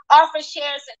message, often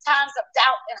shares in times of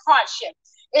doubt and hardship.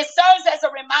 It serves as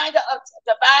a reminder of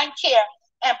divine care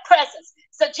and presence,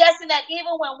 suggesting that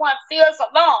even when one feels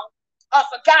alone or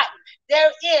forgotten, there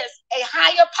is a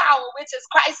higher power, which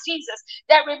is Christ Jesus,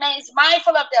 that remains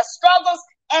mindful of their struggles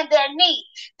and their need.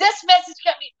 This message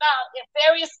can be found in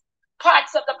various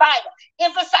parts of the Bible,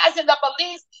 emphasizing the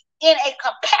belief in a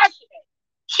compassionate,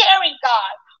 caring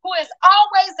God who is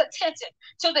always attentive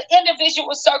to the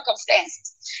individual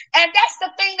circumstances. And that's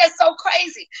the thing that's so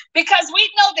crazy, because we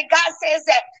know that God says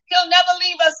that he'll never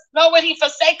leave us, nor will he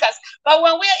forsake us. But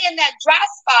when we're in that dry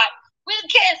spot, we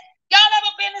can't. Y'all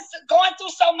ever been going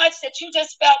through so much that you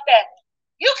just felt that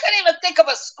you couldn't even think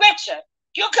of a scripture?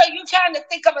 You trying to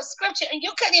think of a scripture and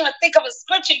you couldn't even think of a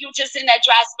scripture. You just in that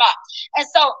dry spot. And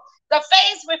so the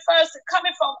phase refers to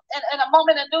coming from in a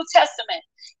moment in the New Testament.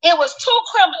 It was two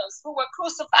criminals who were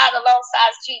crucified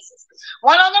alongside Jesus,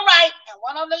 one on the right and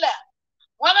one on the left.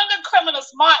 One of the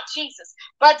criminals mocked Jesus,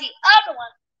 but the other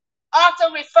one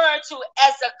often referred to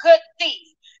as a good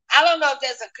thief. I don't know if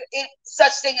there's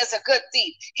such thing as a good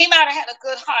thief. He might have had a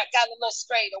good heart, got a little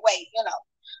strayed away,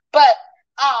 But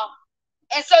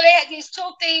and so they had these two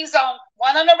thieves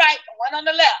one on the right and one on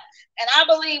the left. And I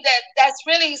believe that that's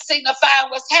really signifying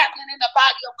what's happening in the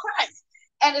body of Christ.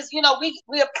 And it's, we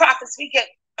are prophets, we get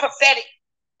prophetic,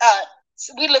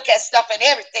 we look at stuff and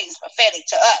everything's prophetic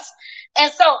to us.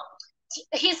 And so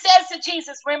he says to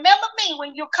Jesus, remember me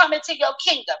when you come into your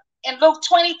kingdom, in Luke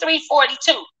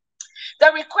 23:42.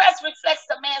 The request reflects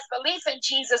the man's belief in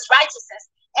Jesus' righteousness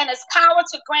and his power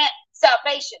to grant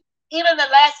salvation, even the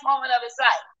last moment of his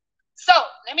life. So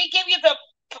let me go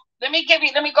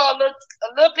a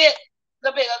little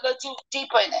too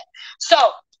deeper in it.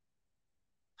 So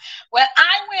when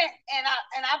I went and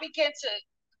I began to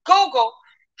Google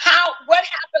what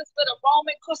happens with a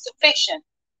Roman crucifixion,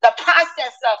 the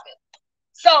process of it.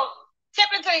 So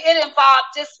typically it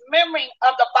involved dismembering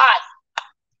of the body.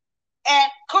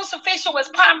 And crucifixion was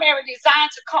primarily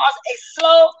designed to cause a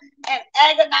slow and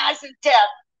agonizing death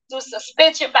through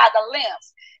suspension by the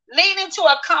limbs, leading to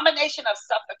a combination of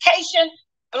suffocation,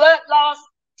 blood loss,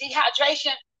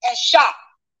 dehydration, and shock.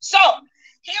 So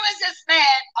here is this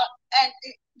man and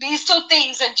these two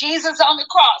things, and Jesus on the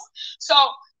cross.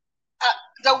 So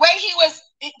the way he was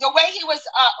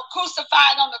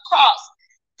crucified on the cross,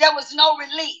 there was no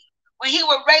relief. When he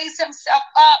would raise himself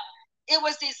up, it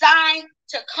was designed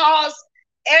to cause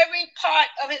every part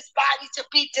of his body to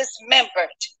be dismembered.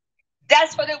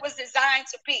 That's what it was designed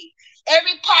to be.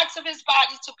 Every part of his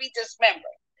body to be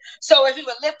dismembered. So if he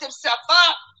would lift himself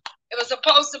up, it was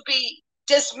supposed to be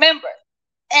dismembered.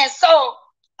 And so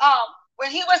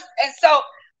when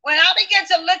I began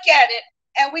to look at it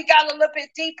and we got a little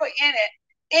bit deeper in it,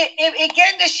 it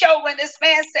began to show when this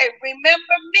man said,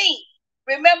 remember me,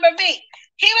 remember me.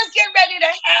 He was getting ready to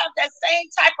have that same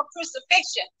type of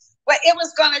crucifixion where it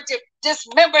was going to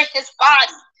dismember his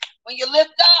body. When you lift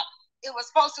up, it was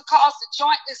supposed to cause the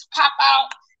joint to pop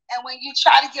out. And when you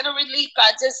try to get a relief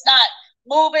by just not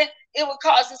moving, it would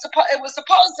cause it was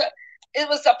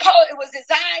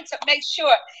designed to make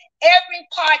sure every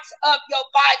part of your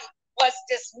body was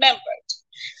dismembered.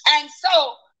 And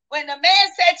so when the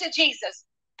man said to Jesus,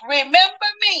 remember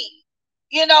me,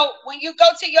 when you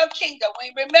go to your kingdom,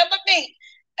 remember me,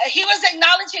 he was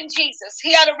acknowledging Jesus.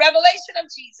 He had a revelation of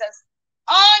Jesus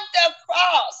on the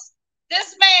cross.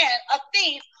 This man, a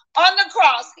thief, on the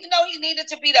cross, he needed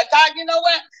to be there. God, you know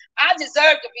what? I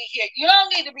deserve to be here. You don't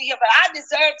need to be here, but I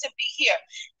deserve to be here.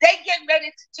 They getting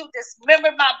ready to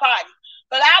dismember my body.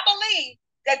 But I believe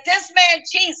that this man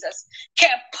Jesus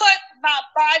can put my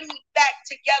body back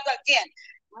together again.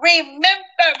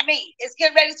 Remember me. It's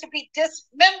getting ready to be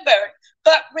dismembered,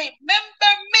 but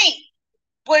remember me.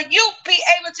 Will you be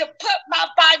able to put my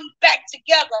body back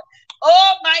together?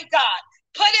 Oh my God,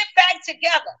 put it back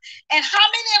together. And how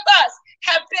many of us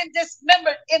have been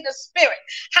dismembered in the spirit?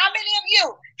 How many of you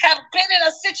have been in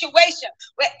a situation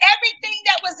where everything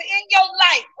that was in your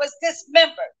life was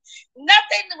dismembered?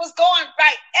 Nothing was going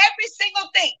right, every single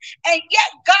thing. And yet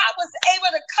God was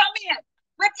able to come in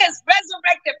with his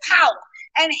resurrected power.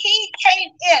 And he came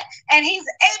in and he's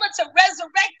able to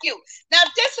resurrect you. Now,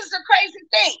 this is the crazy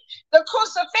thing. The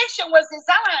crucifixion was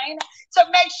designed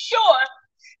to make sure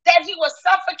that he would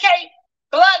suffocate,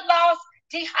 blood loss,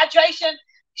 dehydration,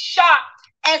 shock,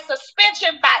 and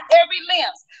suspension by every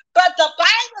limb. But the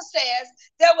Bible says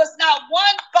there was not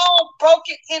one bone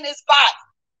broken in his body.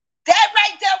 That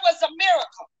right there was a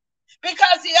miracle.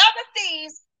 Because the other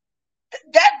thieves,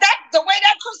 the way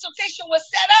that crucifixion was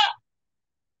set up,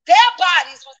 their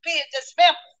bodies was being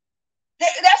dismembered.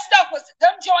 That stuff was,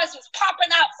 them joints was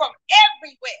popping out from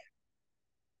everywhere.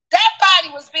 That body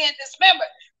was being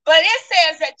dismembered. But it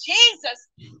says that Jesus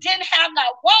didn't have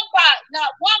not one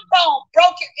bone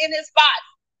broken in his body.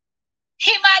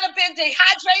 He might have been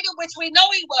dehydrated, which we know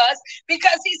he was,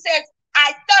 because he says,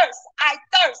 I thirst.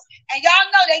 And y'all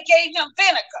know they gave him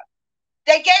vinegar.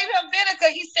 They gave him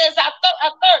vinegar. He says, I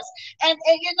thirst. And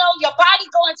you know, your body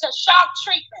go into shock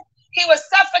treatment. He was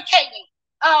suffocating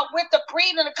with the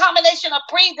breathing, a combination of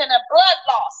breathing and blood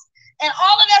loss. And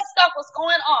all of that stuff was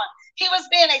going on. He was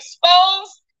being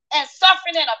exposed and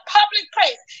suffering in a public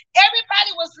place.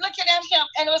 Everybody was looking at him,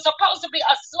 and it was supposed to be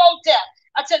a slow death.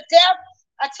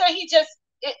 Until he just,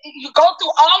 you go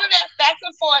through all of that back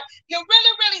and forth. You're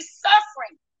really, really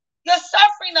suffering. You're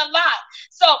suffering a lot.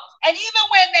 So, and even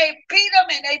when they beat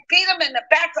him in the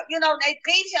back, you know, they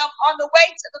beat him on the way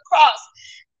to the cross.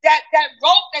 That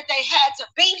rope that they had to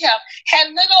beat him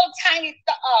had little tiny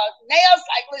nails,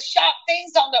 like little sharp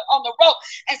things on the rope.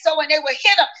 And so when they would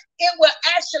hit him, it would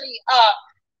actually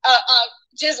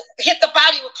just hit the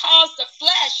body, would cause the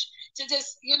flesh to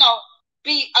just, you know,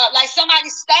 be like somebody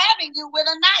stabbing you with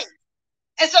a knife.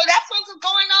 And so that's what was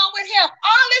going on with him.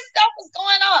 All this stuff was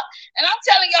going on. And I'm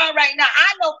telling y'all right now, I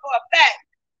know for a fact,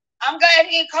 I'm glad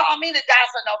he didn't call me to die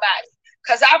for nobody.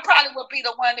 Because I probably would be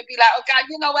the one to be like, oh God,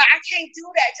 you know what? I can't do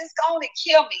that. Just go on and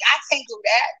kill me. I can't do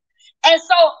that. And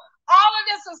so all of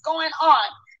this is going on.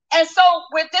 And so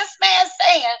with this man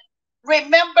saying,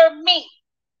 remember me.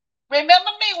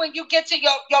 Remember me when you get to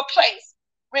your place.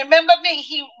 Remember me.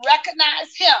 He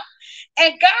recognized him.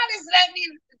 And God is letting me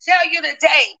tell you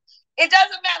today, it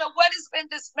doesn't matter what has been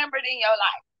dismembered in your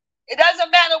life. It doesn't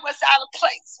matter what's out of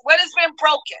place, what has been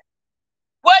broken,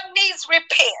 what needs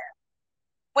repair.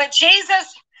 When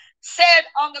Jesus said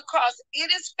on the cross,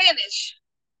 it is finished,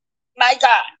 my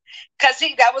God, because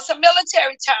that was a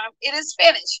military term, it is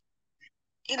finished.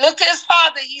 He looked at his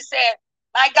father, he said,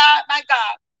 my God,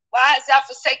 why has thou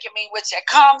forsaken me? Which it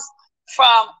comes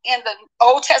from in the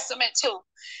Old Testament too.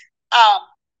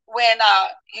 When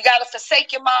you got to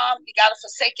forsake your mom, you got to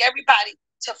forsake everybody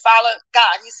to follow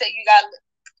God. He said you got to,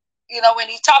 you know, when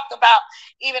he talked about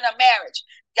even a marriage,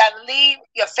 you got to leave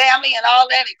your family and all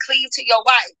that and cleave to your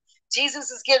wife.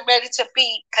 Jesus is getting ready to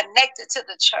be connected to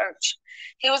the church.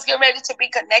 He was getting ready to be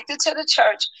connected to the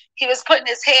church. He was putting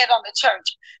his head on the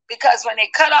church, because when they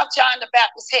cut off John the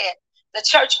Baptist's head, the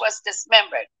church was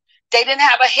dismembered. They didn't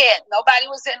have a head. Nobody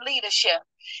was in leadership.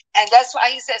 And that's why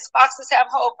he says, foxes have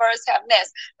holes, birds have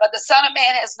nests, but the Son of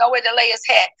Man has nowhere to lay his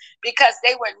head, because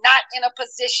they were not in a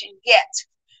position yet,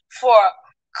 for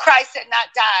Christ had not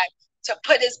died to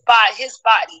put his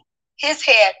body, his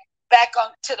head back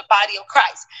on to the body of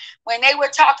Christ. When they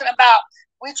were talking about,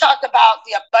 we talked about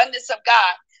the abundance of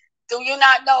God. Do you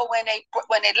not know when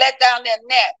they let down their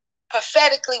net,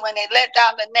 prophetically, when they let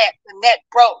down the net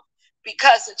broke,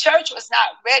 because the church was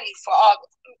not ready for all.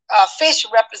 Fish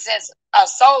represents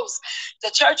souls.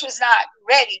 The church was not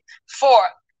ready for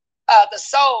the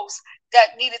souls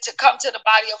that needed to come to the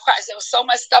body of Christ. There was so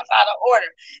much stuff out of order.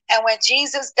 And when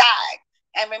Jesus died,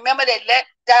 and remember they let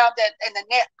down that, and the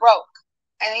net broke.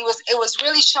 And it was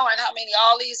really showing how many,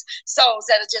 all these souls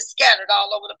that are just scattered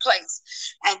all over the place.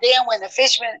 And then when the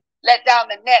fishermen let down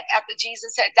the net after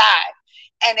Jesus had died,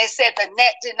 and they said the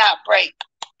net did not break,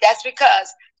 that's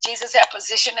because Jesus had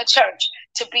positioned the church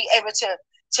to be able to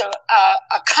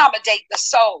accommodate the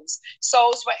souls.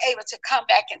 Souls were able to come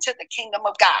back into the kingdom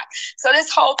of God. So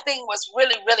this whole thing was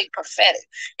really, really prophetic.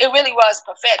 It really was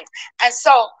prophetic. And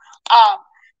so,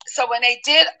 so when they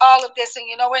did all of this, and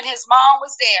you know, when his mom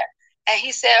was there, And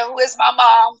he said, who is my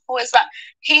mom? Who is my...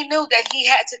 He knew that he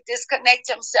had to disconnect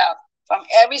himself from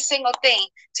every single thing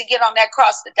to get on that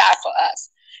cross to die for us.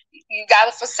 You got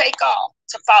to forsake all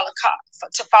to follow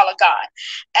God.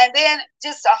 And then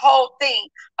just the whole thing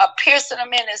of piercing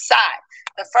him in his side.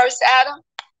 The first Adam,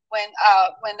 when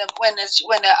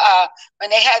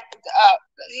they had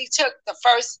he took the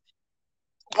first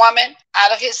woman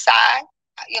out of his side,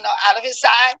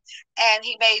 and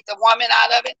he made the woman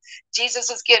out of it. Jesus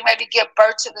was getting ready to give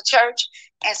birth to the church,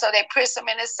 and so they pierced him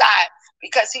in his side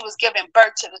because he was giving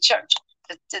birth to the church.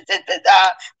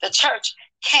 The church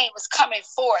was coming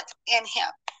forth in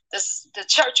him. The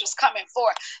church was coming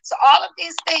forth. So all of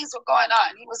these things were going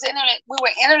on. We were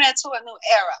entering into a new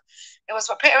era. It was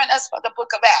preparing us for the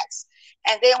book of Acts.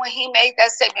 And then when he made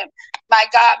that statement, my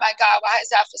God, why has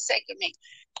thou forsaken me?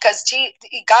 Because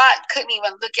God couldn't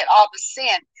even look at all the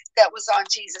sin that was on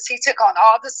Jesus. He took on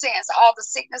all the sins, all the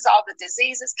sickness, all the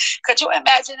diseases. Could you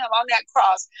imagine him on that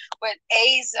cross with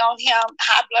AIDS on him,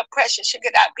 high blood pressure, sugar,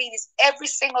 diabetes, every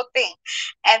single thing?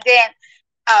 And then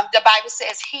the Bible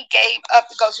says he gave up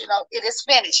because, it is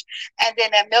finished. And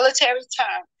then a military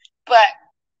term. But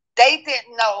they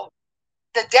didn't know,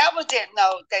 the devil didn't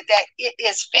know that it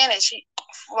is finished.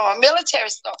 From a military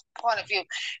point of view,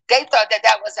 they thought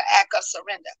that was an act of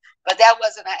surrender. But that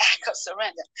wasn't an act of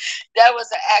surrender. That was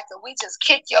an act of, we just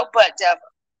kick your butt, devil.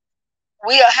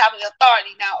 We are having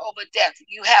authority now over death.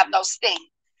 You have no sting.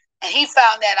 And he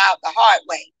found that out the hard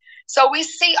way. So we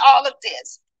see all of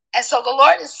this. And so the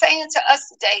Lord is saying to us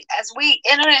today, as we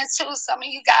enter into, some of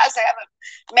you guys have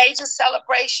a major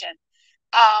celebration,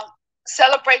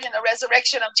 celebrating the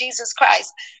resurrection of Jesus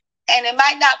Christ. And it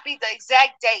might not be the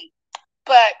exact date,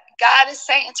 but God is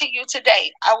saying to you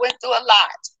today, I went through a lot.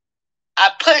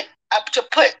 To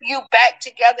put you back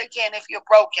together again if you're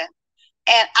broken.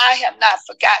 And I have not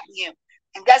forgotten you.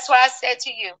 And that's why I said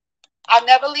to you, I'll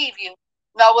never leave you,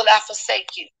 nor will I forsake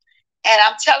you. And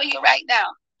I'm telling you right now,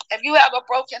 if you have a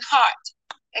broken heart,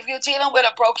 if you're dealing with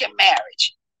a broken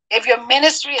marriage, if your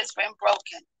ministry has been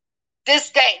broken,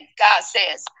 this day, God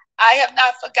says, I have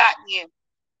not forgotten you.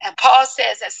 And Paul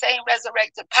says that same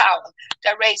resurrected power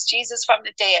that raised Jesus from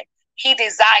the dead, he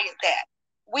desired that.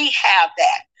 We have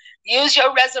that. Use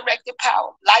your resurrected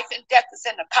power. Life and death is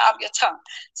in the power of your tongue.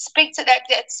 Speak to that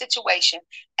dead situation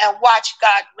and watch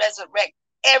God resurrect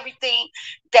everything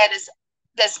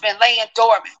that's been laying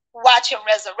dormant. Watch him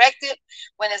resurrect it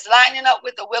when it's lining up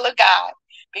with the will of God.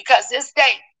 Because this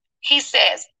day, he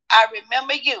says, I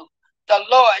remember you. The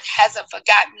Lord hasn't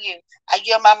forgotten you. I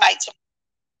yield my mic to...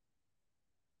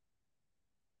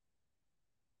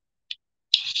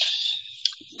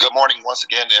 Good morning once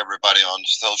again to everybody on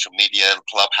social media,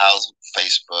 Clubhouse,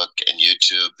 Facebook, and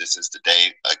YouTube. This is the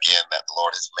day again that the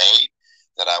Lord has made,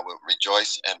 that I will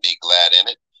rejoice and be glad in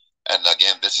it. And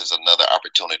again, this is another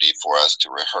opportunity for us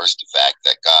to rehearse the fact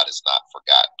that God has not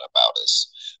forgotten about us.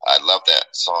 I love that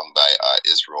song by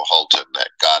Israel Holton, that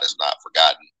God has not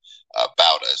forgotten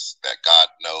about us, that God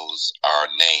knows our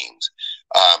names.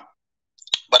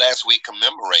 But as we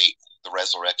commemorate the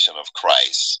resurrection of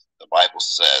Christ, the Bible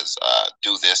says,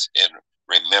 do this in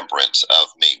remembrance of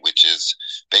me, which is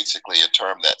basically a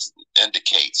term that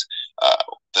indicates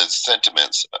the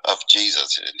sentiments of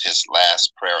Jesus in his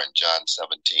last prayer in John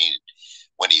 17.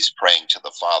 When he's praying to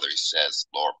the Father, he says,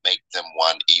 Lord, make them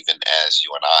one even as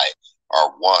you and I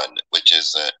are one, which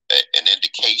is an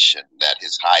indication that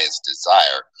his highest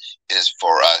desire is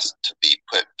for us to be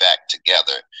put back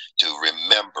together, to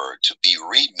remember, to be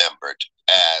remembered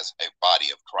as a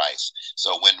body of Christ.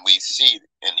 So when we see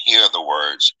and hear the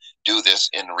words, do this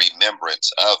in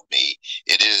remembrance of me,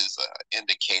 it is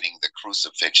indicating the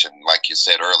crucifixion, like you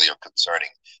said earlier, concerning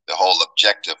the whole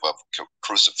objective of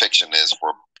crucifixion is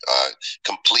for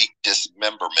complete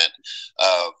dismemberment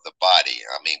of the body.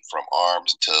 I mean, from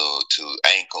arms to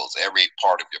ankles, every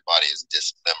part of your body is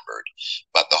dismembered.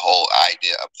 But the whole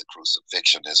idea of the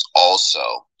crucifixion is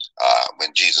also,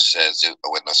 when Jesus says,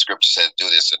 when the scripture says, do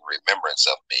this in remembrance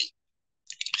of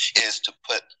me, is to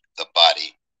put the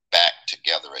body back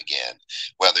together again.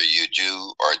 Whether you're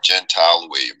Jew or Gentile,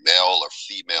 whether you're male or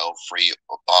female, free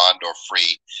or bond or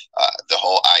free, the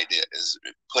whole idea is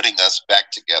putting us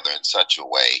back together in such a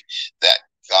way that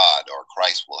God or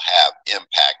Christ will have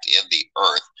impact in the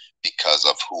earth because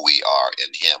of who we are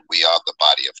in him. We are the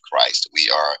body of Christ. We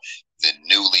are the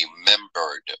newly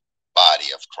membered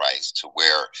body of Christ, to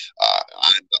where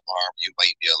I'm the arm, you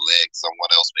may be a leg,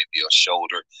 someone else may be a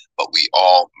shoulder, but we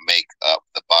all make up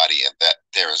the body, and that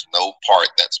there is no part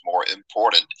that's more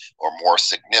important or more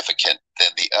significant than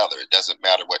the other. It doesn't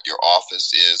matter what your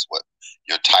office is, what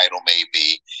your title may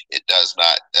be. It does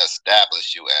not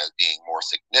establish you as being more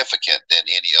significant than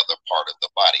any other part of the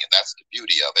body. And that's the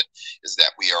beauty of it, is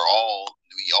that we all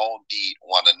need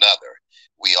one another.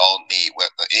 We all need,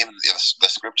 even the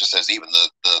scripture says, even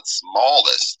the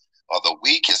smallest or the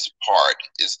weakest part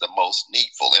is the most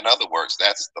needful. In other words,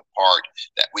 that's the part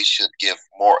that we should give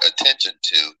more attention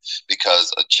to,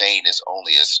 because a chain is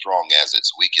only as strong as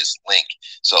its weakest link.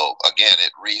 So again,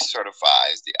 it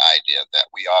recertifies the idea that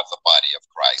we are the body of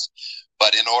Christ.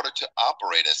 But in order to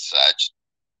operate as such,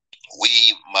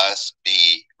 we must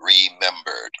be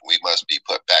remembered. We must be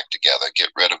put back together. Get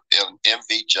rid of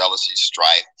envy, jealousy,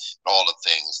 strife, and all the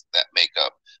things that make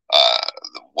up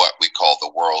what we call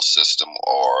the world system,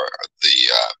 or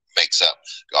makes up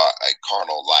a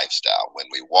carnal lifestyle. When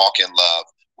we walk in love,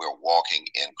 we're walking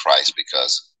in Christ,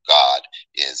 because God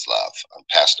is love. I'm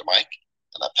Pastor Mike,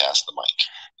 and I pass the mic.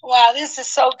 Wow, this is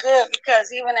so good,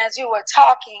 because even as you were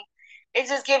talking, it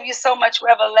just gives you so much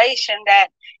revelation that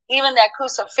even that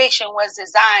crucifixion was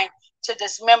designed to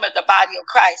dismember the body of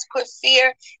Christ, put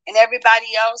fear in everybody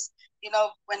else. You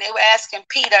know, when they were asking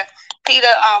Peter,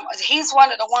 he's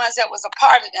one of the ones that was a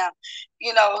part of them.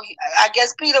 You know, I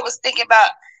guess Peter was thinking about,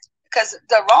 because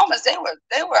the Romans, they were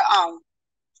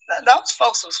those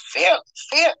folks was fear.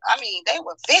 I mean, they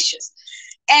were vicious.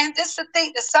 And this is the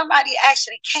thing, that somebody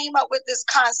actually came up with this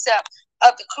concept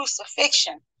of the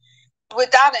crucifixion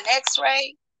without an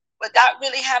x-ray, without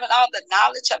really having all the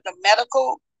knowledge of the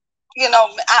medical, you know,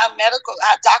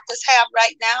 our doctors have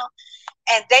right now.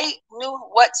 And they knew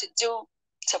what to do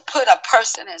to put a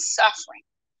person in suffering.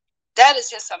 That is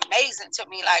just amazing to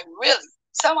me. Like, really,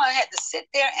 someone had to sit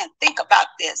there and think about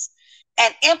this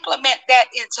and implement that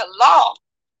into law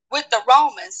with the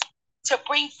Romans to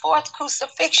bring forth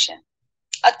crucifixion,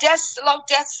 a slow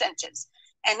death sentence.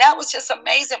 And that was just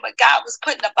amazing. But God was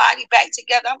putting the body back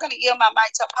together. I'm going to yield my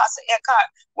mic to Apostle Eckhart.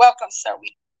 Welcome, sir.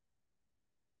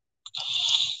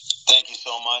 Thank you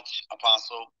so much,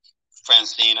 Apostle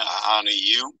Francina. I honor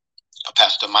you,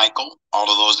 Pastor Michael, all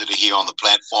of those that are here on the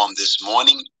platform this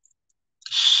morning.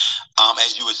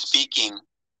 As you were speaking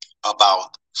about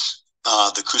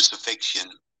the crucifixion,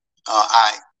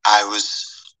 I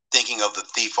was thinking of the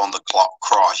thief on the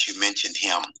cross. You mentioned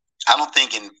him. I don't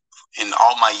think in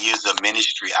all my years of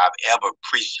ministry I've ever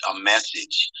preached a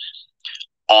message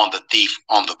on the thief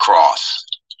on the cross.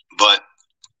 But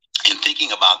in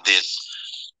thinking about this,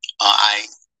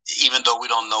 even though we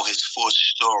don't know his full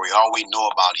story, all we know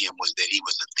about him was that he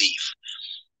was a thief.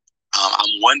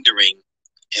 I'm wondering,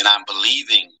 and I'm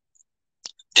believing,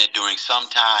 that during some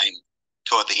time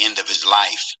toward the end of his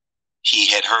life, he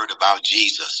had heard about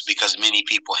Jesus, because many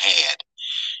people had.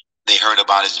 They heard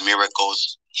about his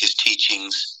miracles, his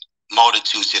teachings.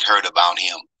 Multitudes had heard about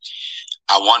him.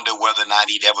 I wonder whether or not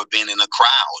he'd ever been in a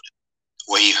crowd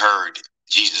where he heard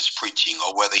Jesus preaching,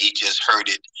 or whether he just heard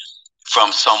it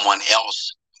from someone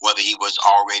else, whether he was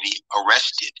already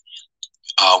arrested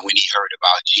when he heard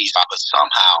about Jesus. But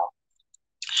somehow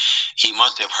he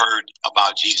must have heard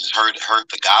about Jesus, heard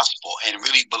the gospel, and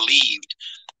really believed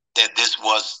that this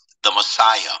was the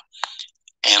Messiah.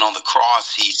 And on the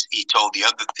cross, he told the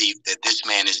other thief that this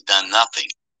man has done nothing.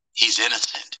 He's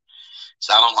innocent.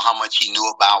 So I don't know how much he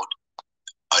knew about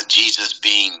Jesus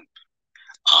being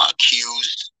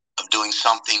accused of doing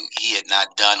something he had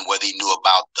not done, whether he knew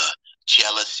about the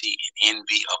jealousy and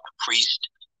envy of the priest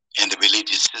and the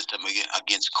religious system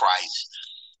against Christ.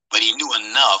 But he knew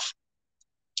enough.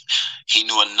 He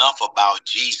knew enough about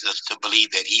Jesus to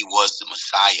believe that he was the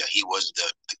Messiah. He was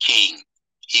the king.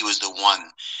 He was the one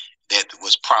that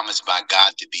was promised by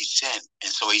God to be sent.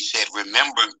 And so he said,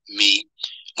 remember me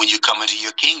when you come into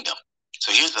your kingdom.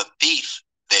 So here's a thief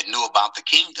that knew about the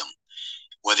kingdom,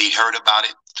 whether he heard about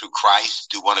it through Christ,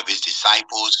 through one of his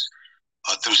disciples,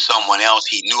 or through someone else.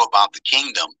 He knew about the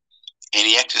kingdom, and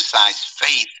he exercised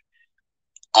faith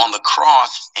on the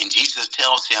cross. And Jesus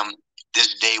tells him,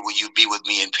 this day will you be with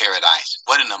me in paradise.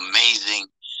 What an amazing,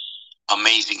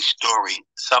 amazing story.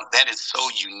 That is so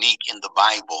unique in the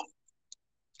Bible,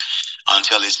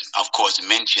 until it's, of course,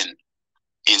 mentioned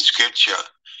in Scripture.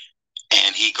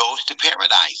 And he goes to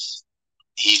paradise.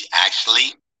 He's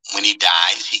actually, when he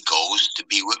dies, he goes to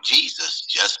be with Jesus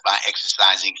just by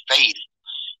exercising faith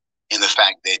in the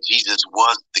fact that Jesus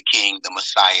was the King, the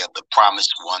Messiah, the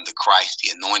promised one, the Christ,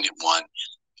 the anointed one,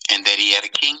 and that he had a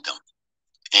kingdom.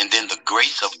 And then the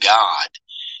grace of God,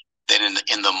 that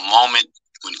in the moment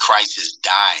when Christ is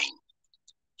dying,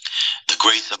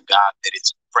 grace of God that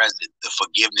is present, the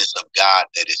forgiveness of God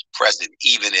that is present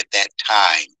even at that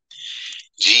time.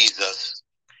 Jesus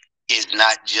is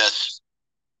not just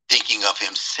thinking of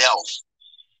himself.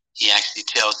 He actually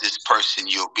tells this person,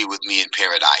 you'll be with me in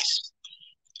paradise.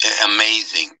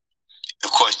 Amazing.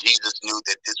 Of course, Jesus knew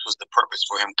that this was the purpose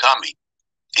for him coming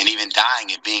and even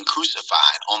dying and being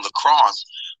crucified on the cross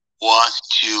was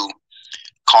to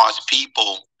cause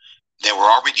people that were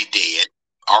already dead,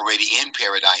 already in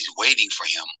paradise waiting for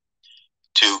him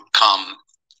to come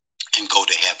and go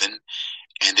to heaven.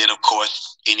 And then, of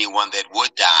course, anyone that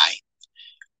would die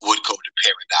would go to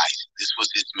paradise. This was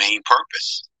his main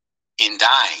purpose in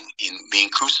dying, in being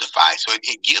crucified. So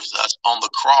it gives us on the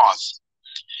cross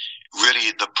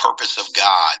really the purpose of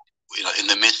God, you know, in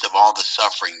the midst of all the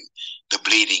suffering, the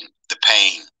bleeding, the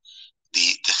pain,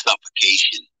 the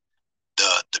suffocation,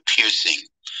 the piercing.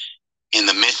 In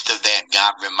the midst of that,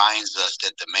 God reminds us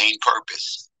that the main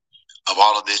purpose of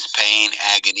all of this pain,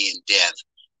 agony, and death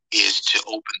is to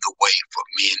open the way for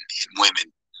men and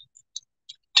women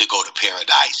to go to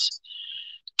paradise,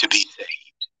 to be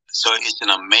saved. So it's an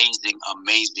amazing,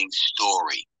 amazing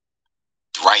story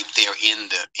right there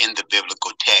in the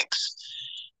biblical text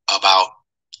about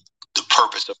the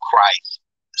purpose of Christ.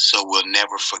 So we'll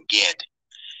never forget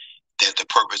that the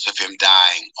purpose of him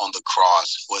dying on the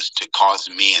cross was to cause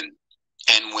men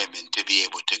and women to be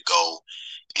able to go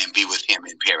and be with him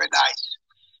in paradise.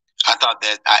 I thought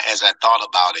that, as I thought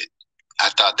about it, I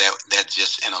thought that that's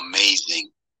just an amazing,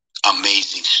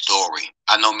 amazing story.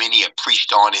 I know many have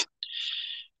preached on it.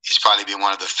 It's probably been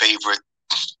one of the favorite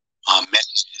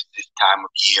messages this time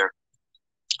of year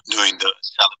during the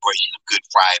celebration of Good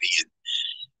Friday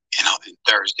and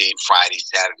Thursday and Friday,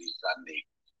 Saturday, Sunday.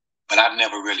 But I've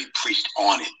never really preached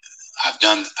on it. I've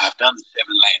done the 7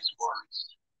 last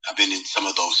words. I've been in some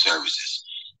of those services.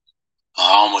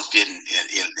 I almost didn't.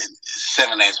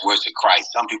 7 last words of Christ.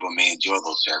 Some people may enjoy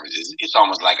those services. It's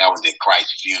almost like I was at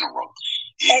Christ's funeral.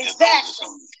 Exactly.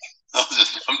 Those are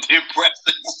some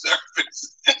depressing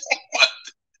services. But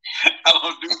I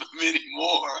don't do them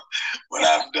anymore. But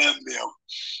I've done them.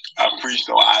 I've preached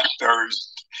on I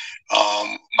thirst.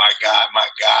 My God,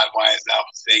 why hast thou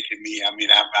forsaken me? I mean,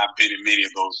 I've been in many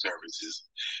of those services,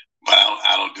 but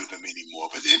I don't do them anymore.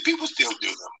 But people still do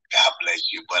them. God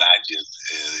bless you. But I just,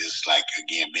 it's like,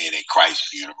 again, being at Christ's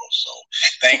funeral. So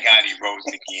thank God he rose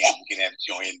again. We can have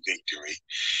joy and victory.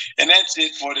 And that's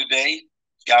it for today.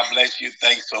 God bless you.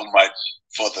 Thanks so much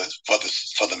for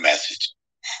the message.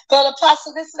 But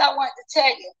Apostle, this is what I wanted to tell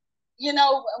you. You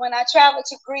know, when I traveled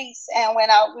to Greece and when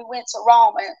we went to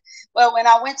Rome, when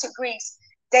I went to Greece,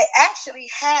 they actually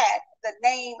had the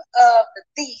name of the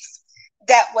thief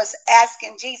that was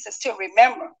asking Jesus to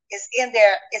remember. It's in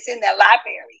their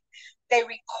library. They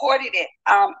recorded it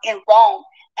in Rome,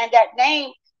 and that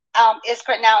name is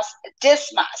pronounced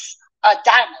Dismas,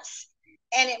 Dimas,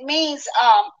 and it means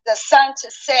the sun to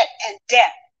set and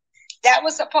death. That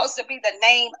was supposed to be the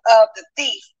name of the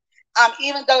thief.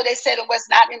 Even though they said it was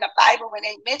not in the Bible when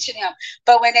they mentioned him.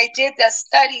 But when they did their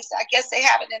studies, I guess they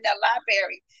have it in their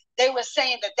library, they were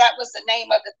saying that was the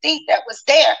name of the thief that was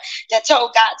there that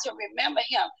told God to remember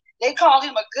him. They called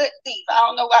him a good thief. I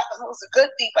don't know who was a good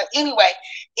thief, but anyway,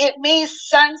 it means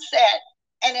sunset,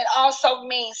 and it also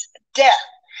means death.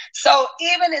 So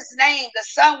even his name, the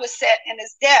sun was set and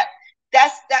his death,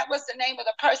 that was the name of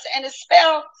the person. And it's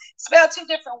spelled 2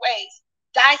 different ways.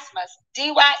 Dismas,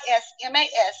 Dysmas,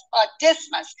 or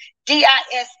Dismas,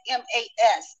 Dismas.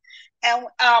 And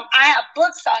I have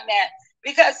books on that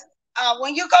because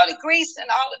when you go to Greece and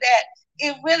all of that,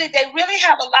 they really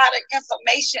have a lot of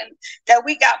information that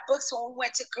we got books when we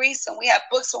went to Greece and we have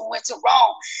books when we went to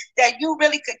Rome that you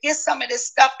really could get some of this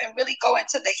stuff and really go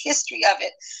into the history of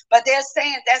it. But they're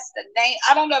saying that's the name.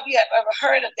 I don't know if you have ever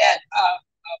heard of that,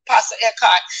 Apostle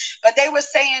Eckhart, but they were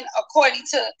saying according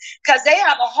to, because they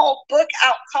have a whole book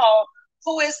out called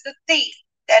Who is the Thief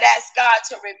That Asked God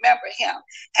to Remember Him,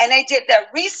 and they did their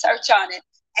research on it,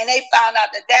 and they found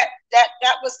out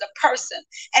that was the person,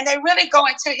 and they really go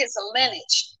into his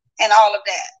lineage and all of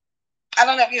that. I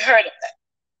don't know if you heard of that.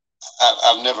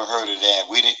 I've never heard of that.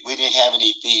 We didn't have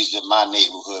any thieves in my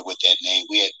neighborhood with that name.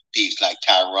 We had thieves like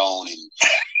Tyrone and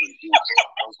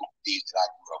those were thieves that I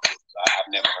grew up with. So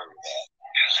I've never heard of that.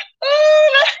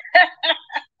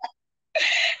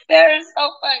 That is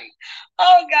so funny.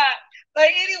 Oh God. But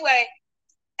anyway,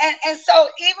 and so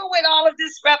even with all of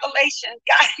this revelation.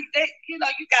 God, you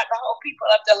got the whole people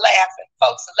up there laughing.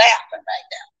 Folks are laughing right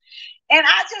now. And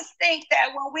I just think that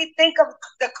when we think of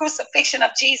the crucifixion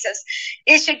of Jesus,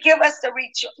 it should give us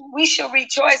we should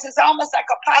rejoice. It's almost like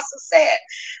Apostle said.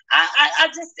 I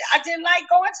didn't like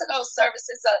going to those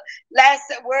services, last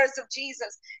words of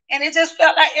Jesus. And it just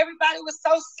felt like everybody was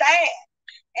so sad.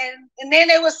 And then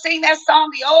they would sing that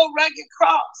song, The Old Rugged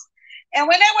Cross. And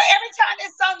every time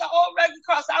they sung The Old Rugged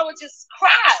Cross, I would just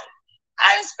cry.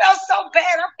 I just felt so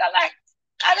bad.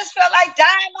 I just felt like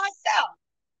dying myself.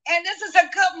 And this is a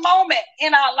good moment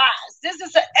in our lives. This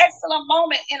is an excellent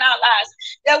moment in our lives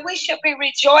that we should be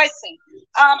rejoicing.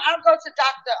 I'll go to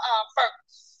Dr.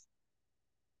 Fergus.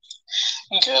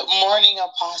 Good morning,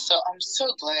 Apostle. I'm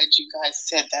so glad you guys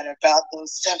said that about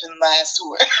those 7 last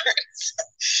words.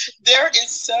 There is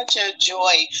such a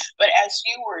joy. But as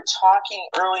you were talking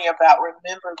earlier about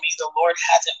remember me, the Lord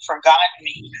hasn't forgotten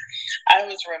me, I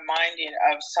was reminded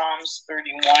of Psalms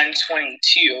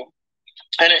 31:22.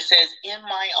 And it says, in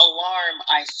my alarm,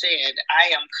 I said, I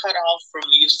am cut off from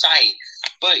your sight,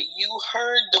 but you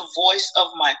heard the voice of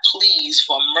my pleas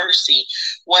for mercy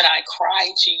when I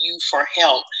cried to you for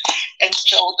help. And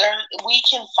so we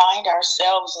can find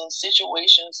ourselves in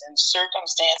situations and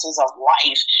circumstances of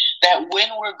life that when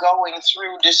we're going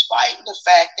through, despite the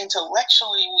fact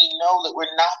intellectually we know that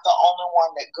we're not the only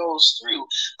one that goes through,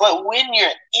 but when you're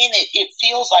in it, it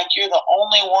feels like you're the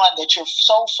only one, that you're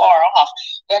so far off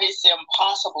that it's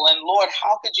impossible. And Lord,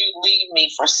 how could you leave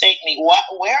me, forsake me?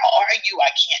 Where are you? I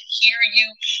can't hear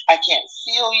you. I can't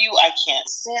feel you. I can't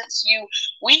sense you.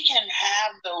 We can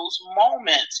have those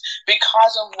moments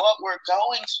because of what we're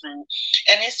going through.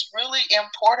 And it's really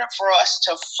important for us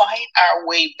to fight our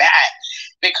way back,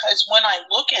 because when I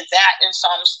look at that in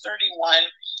Psalms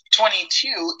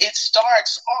 31:22, it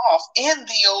starts off, in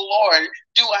thee, O Lord,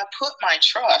 do I put my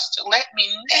trust. Let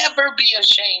me never be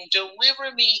ashamed.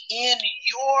 Deliver me in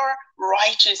your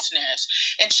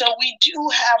righteousness. And so we do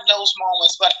have those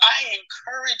moments, but I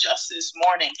encourage us this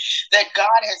morning that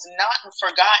God has not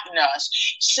forgotten us,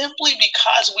 simply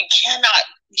because we cannot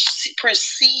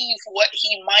perceive what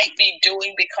he might be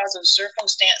doing because of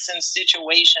circumstance and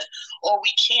situation, or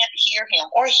we can't hear him,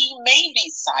 or he may be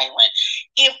silent.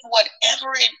 If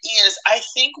whatever it is, I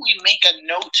think we make a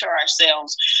note to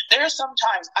ourselves. There are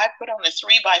sometimes I put on a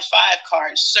 3x5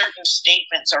 card certain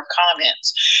statements or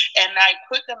comments, and I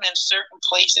put them in certain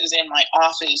places in my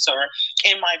office or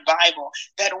in my Bible,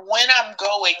 that when I'm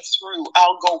going through,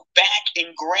 I'll go back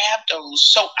and grab those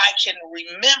so I can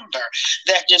remember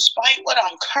that despite what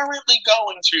I'm currently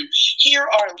going through, here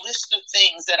are a list of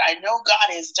things that I know God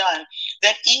has done,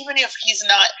 that even if he's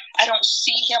not, I don't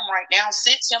see him right now,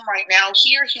 sense him right now,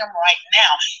 hear him right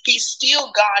now, he's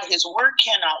still God. His word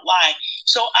cannot lie.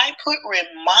 So I put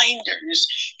reminders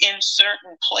in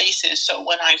certain places, so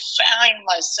when I find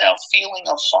myself feeling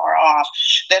afar off,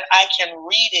 that I can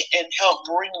read it and help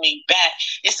bring me back.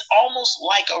 It's almost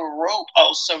like a rope,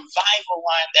 a survival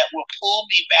line that will pull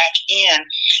me back in,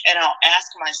 and I'll ask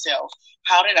myself,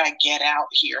 how did I get out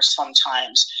here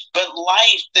sometimes? But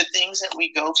life, the things that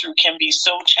we go through can be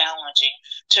so challenging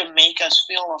to make us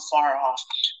feel afar off.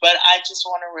 But I just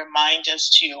want to remind us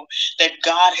too that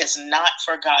God has not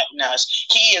forgotten us.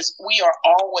 We are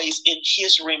always in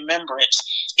his remembrance.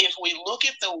 If we look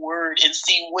at the word and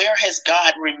see where has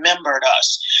God remembered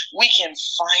us, we can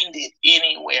find it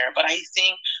anywhere. But I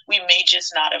think we may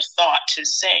just not have thought to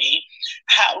say,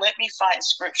 let me find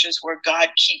scriptures where God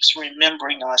keeps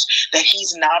remembering us, that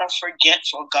he's not a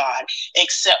forgetful God,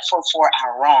 except for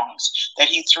our wrongs, that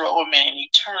he throw him in an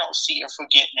eternal sea of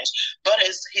forgiveness. But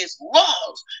as his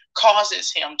love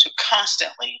causes him to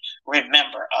constantly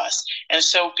remember us. And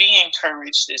so be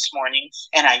encouraged this morning,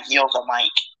 and I yield the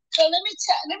mic. So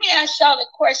let me ask y'all a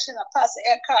question, Apostle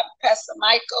Eckhart, Pastor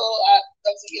Michael,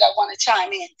 those of you that want to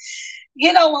chime in.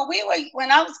 You know,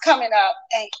 when I was coming up,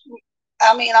 and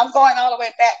I mean, I'm going all the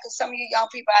way back, because some of you young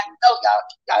people, I know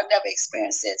y'all never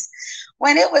experienced this.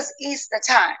 When it was Easter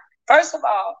time, first of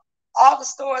all the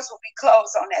stores would be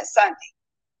closed on that Sunday.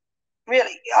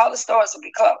 Really, all the stores would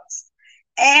be closed.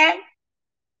 And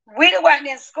we weren't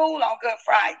in school on Good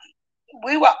Friday.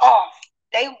 We were off.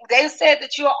 They said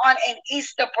that you are on an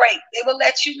Easter break. They will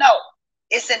let you know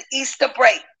it's an Easter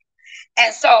break.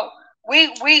 And so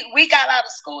we got out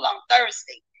of school on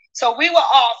Thursday. So we were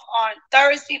off on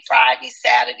Thursday, Friday,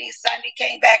 Saturday, Sunday,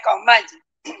 came back on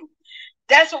Monday.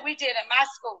 That's what we did in my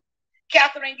school.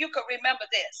 Catherine, you could remember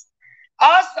this.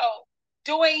 Also,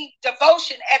 doing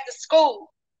devotion at the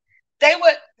school, they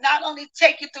would not only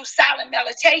take you through silent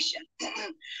meditation,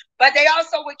 but they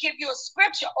also would give you a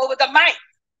scripture over the mic.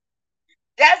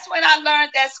 That's when I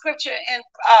learned that scripture in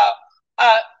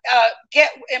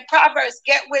get in Proverbs,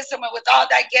 get wisdom, and with all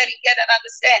thy getting, get an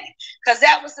understanding. Because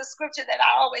that was the scripture that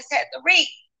I always had to read.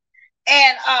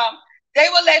 And they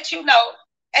will let you know.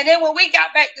 And then when we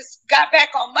got back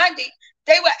on Monday,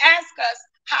 they would ask us,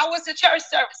 how was the church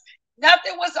service?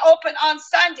 Nothing was open on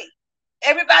Sunday.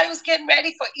 Everybody was getting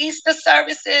ready for Easter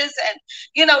services and,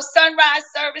 sunrise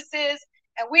services.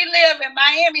 And we live in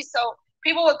Miami, so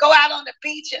people would go out on the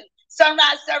beach and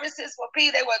sunrise services would be.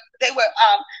 They would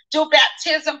do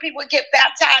baptism. People would get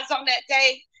baptized on that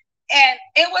day. And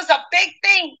it was a big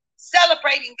thing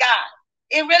celebrating God.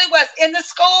 It really was. In the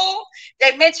school,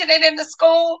 they mentioned it in the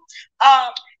school.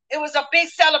 It was a big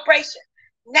celebration.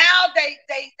 Now they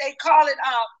call it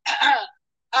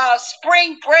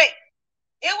spring break.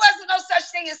 It wasn't no such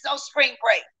thing as no spring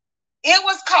break. It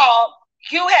was called,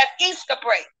 you have Easter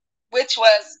break, which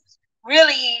was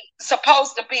really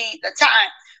supposed to be the time.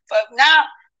 But now,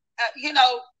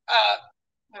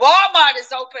 Walmart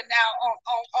is open now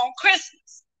on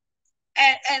Christmas.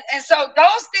 And so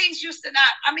those things used to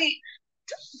not,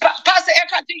 Pastor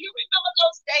Eckhart, do you remember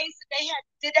those days that they had?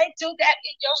 Did they do that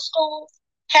in your school?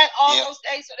 Had all those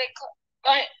days where they go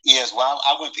ahead? Yes, well,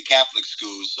 I went to Catholic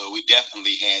school, so we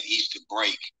definitely had Easter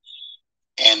break.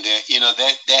 And,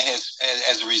 that has,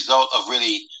 as a result of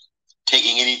really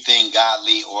taking anything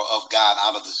godly or of God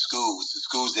out of the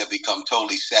schools have become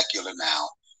totally secular now.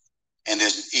 And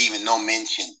there's even no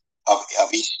mention of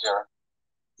Easter,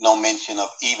 no mention of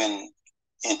even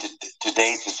in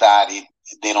today's society,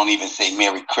 they don't even say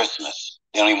Merry Christmas.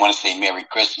 They don't even want to say Merry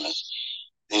Christmas.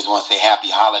 They just want to say Happy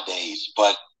Holidays.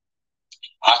 But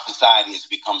our society has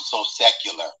become so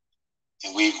secular,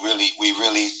 and we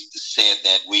really said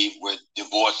that we're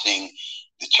divorcing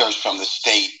the church from the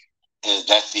state.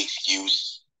 That's the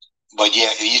excuse. But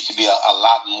yeah, it used to be a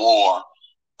lot more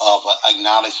of an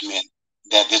acknowledgement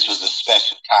that this was a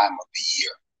special time of the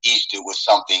year. Easter was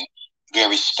something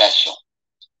very special.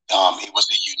 It was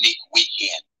a unique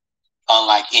weekend,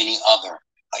 unlike any other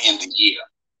in the year.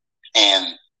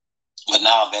 But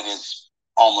now that has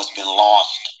almost been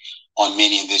lost on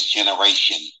many in this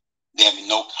generation. They have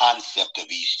no concept of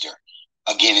Easter.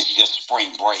 Again, it's just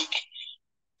spring break.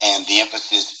 And the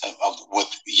emphasis of with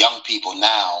young people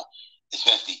now,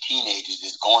 especially teenagers,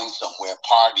 is going somewhere,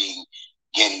 partying,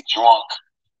 getting drunk,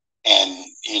 and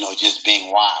just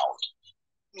being wild.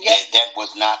 Yeah. It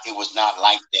was not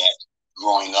like that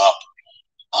growing up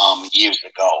years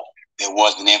ago. There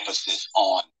was an emphasis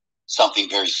on something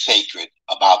very sacred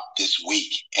about this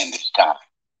week and this time.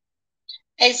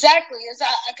 Exactly,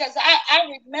 because I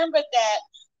remember that.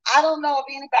 I don't know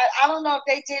if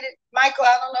they did it, Michael.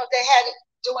 I don't know if they had it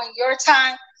during your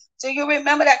time. Do you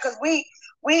remember that? Because we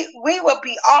would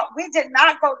be off. We did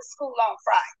not go to school on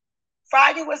Friday.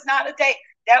 Friday was not a day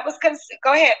that was considered.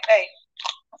 Go ahead, babe.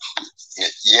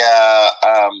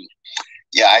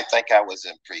 Yeah, I think I was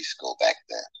in preschool back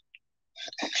then.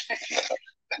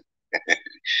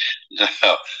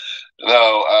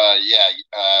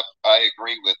 I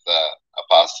agree with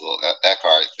Apostle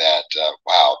Eckhart that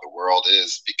wow, the world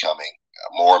is becoming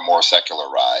more and more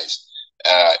secularized.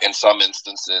 In some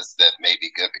instances, that may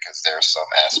be good because there are some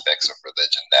aspects of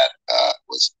religion that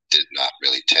did not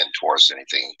really tend towards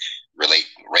anything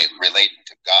relating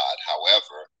to God.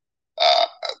 However,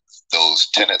 those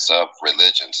tenets of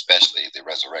religion, especially the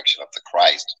resurrection of the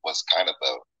Christ, was kind of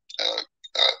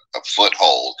a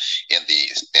foothold in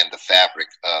the fabric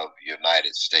of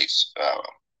United States,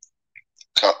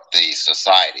 the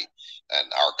society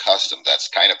and our custom. That's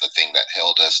kind of the thing that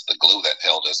held us, the glue that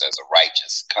held us as a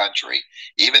righteous country.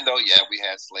 Even though, we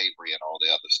had slavery and all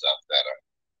the other stuff that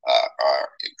are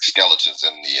skeletons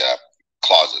in the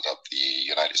closet of the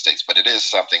United States, but it is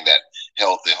something that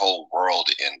held the whole world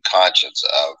in conscience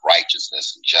of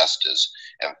righteousness and justice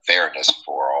and fairness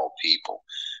for all people.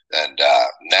 And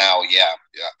now,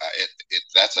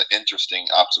 that's an interesting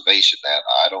observation that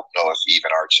I don't know if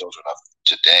even our children of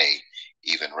today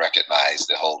even recognize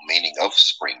the whole meaning of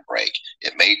spring break.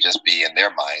 It may just be in their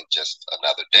mind just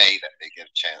another day that they get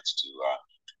a chance to,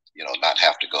 not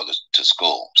have to go to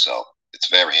school. So it's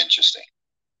very interesting.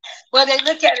 Well, they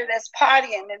look at it as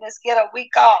partying and just get a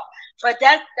week off. But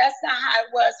that's not how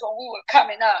it was when we were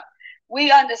coming up.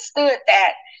 We understood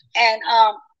that. And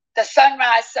the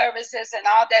sunrise services and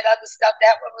all that other stuff,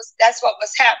 that's what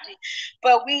was happening.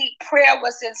 But prayer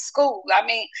was in school.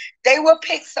 They would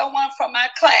pick someone from our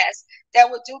class that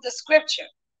would do the scripture.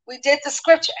 We did the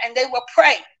scripture and they would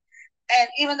pray. And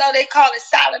even though they call it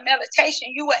silent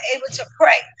meditation, you were able to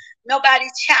pray. Nobody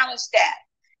challenged that.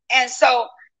 And so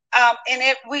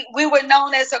we were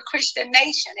known as a Christian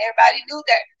nation. Everybody knew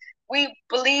that we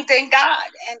believed in God,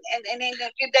 and then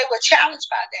they were challenged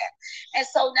by that. And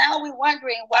so now we're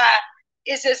wondering why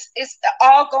it's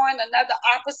all going another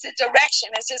opposite direction.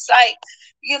 It's just like,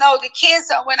 the kids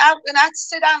when I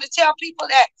sit down to tell people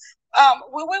that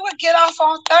we would get off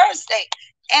on Thursday,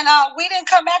 and we didn't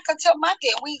come back until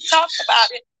Monday. We talked about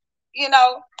it,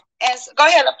 and so, go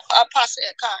ahead, Apostle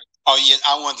Eckhart. Oh, yeah,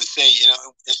 I wanted to say,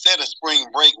 instead of spring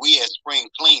break, we had spring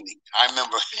cleaning. I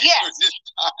remember this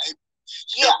time,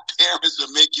 your parents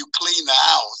would make you clean the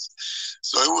house.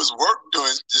 So it was work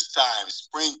during this time,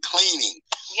 spring cleaning.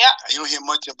 Yeah. You don't hear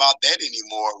much about that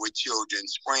anymore with children,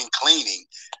 spring cleaning.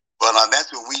 But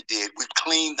that's what we did. We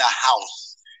cleaned the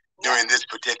house during this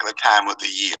particular time of the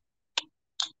year.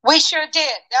 We sure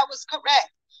did. That was correct.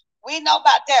 We know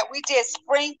about that. We did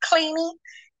spring cleaning,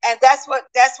 and that's what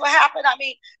happened. I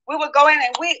mean, we would go in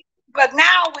but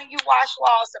now when you wash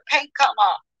walls, the paint come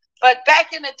off. But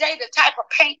back in the day, the type of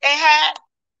paint they had,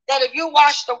 that if you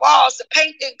wash the walls, the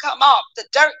paint didn't come off. The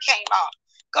dirt came off.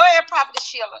 Go ahead, Prophet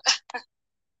Sheila.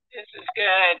 This is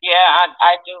good. Yeah,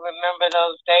 I do remember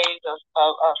those days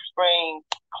of spring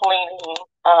cleaning,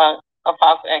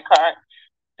 Apostle Eckhart.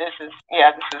 This is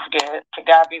good. To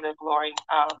God be the glory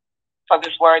for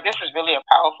this word. This is really a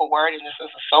powerful word, and this is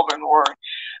a sobering word.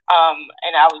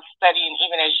 And I was studying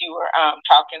even as you were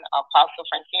talking, Apostle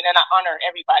Francine, and I honor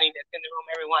everybody that's in the room,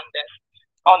 everyone that's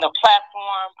on the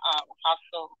platform,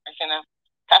 Apostle Francine,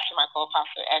 Pastor Michael,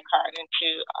 Apostle Eckhart, and to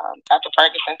Dr.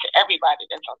 Ferguson, to everybody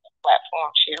that's on the platform,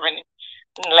 Sharon,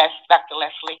 and Dr.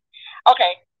 Leslie.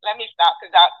 Okay, let me stop,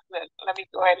 because let me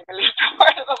go ahead and release the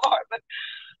word of the Lord.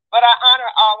 But I honor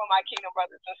all of my kingdom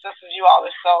brothers and sisters. You all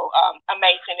are so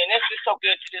amazing, and it's just so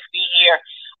good to just be here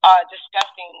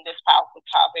discussing this powerful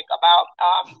topic about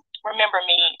remember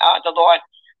me, the Lord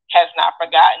has not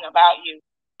forgotten about you.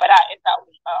 But as I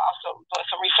was also doing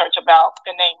some research about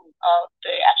the name of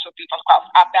the actual thief on the cross,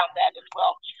 I found that as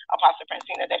well, Apostle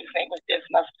Francina, that his name was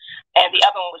Dismas, and the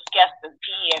other one was Gestas,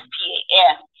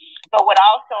 G-E-S-P-A-S. But what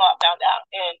also I found out,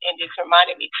 and this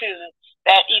reminded me too,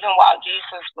 that even while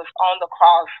Jesus was on the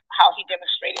cross, how he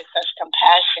demonstrated such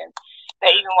compassion,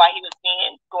 that even while he was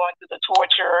going through the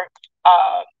torture,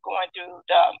 going through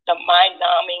the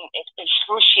mind-numbing,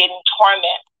 excruciating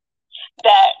torment,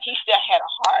 that he still had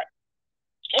a heart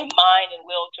in mind and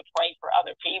will to pray for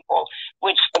other people,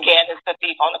 which again is the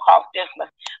thief on the cross,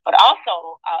 Dismas. But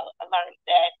also I learned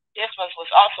that Dismas was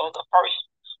also the first,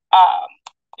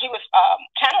 he was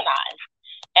canonized,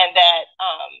 and that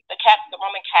the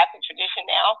Roman Catholic tradition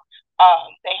now,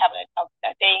 they have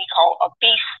a day called a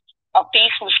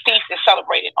feast whose feast is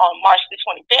celebrated on March the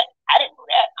 25th. I didn't know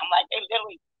that. I'm like, they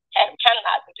literally had him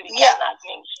canonized, and to be canonized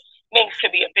means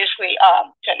to be officially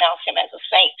to announce him as a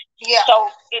saint. Yeah. So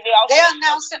they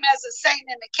announce him as a saint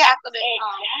in the Catholic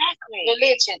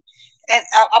religion. And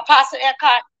Apostle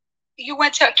Eckhart, you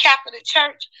went to a Catholic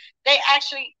church. They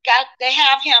actually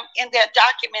have him in their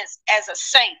documents as a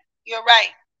saint. You're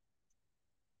right.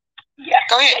 Yeah.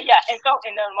 Go ahead. Yeah. And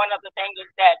then one other thing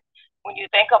is that when you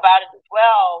think about it as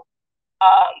well,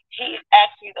 he's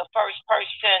actually the first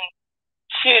person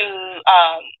to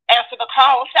answer the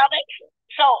call of salvation.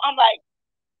 So I'm like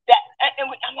that, and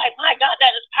I'm like, my God,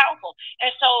 that is powerful.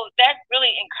 And so that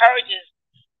really encourages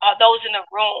those in the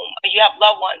room. You have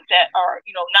loved ones that are,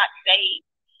 not saved.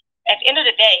 At the end of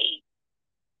the day,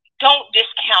 don't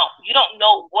discount. You don't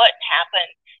know what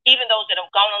happened. Even those that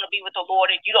have gone on to be with the Lord,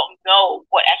 and you don't know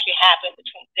what actually happened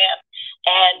between them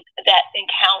and that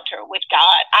encounter with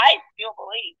God. I still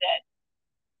believe that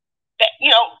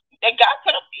God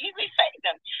could have easily saved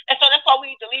them. And so that's why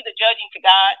we need to leave the judging to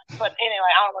God. But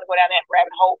anyway, I don't want to go down that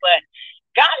rabbit hole, but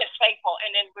God is faithful.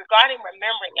 And then regarding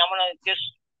remembering, I'm going to just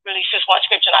release this one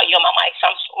scripture, and I'll yield my mic,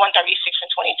 Psalms 136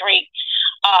 and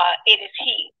 23. It is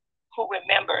he who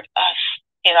remembered us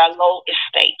in our low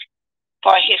estate,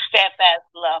 for his steadfast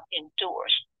love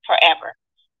endures forever.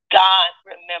 God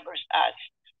remembers us.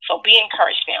 So be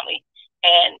encouraged, family.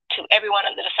 And to everyone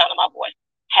under the sound of my voice,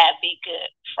 happy Good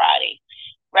Friday.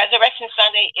 Resurrection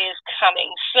Sunday is coming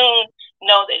soon.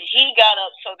 Know that he got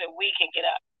up so that we can get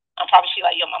up. I'm probably Sheila.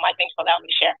 My mic. Thanks for allowing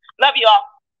me to share. Love you all.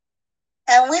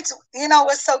 And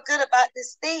what's so good about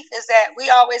this thief is that we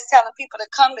always telling people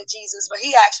to come to Jesus, but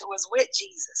he actually was with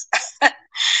Jesus.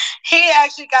 He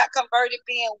actually got converted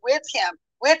being with him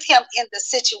in the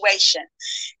situation.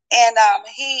 And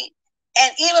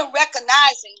even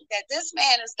recognizing that this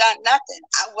man has done nothing.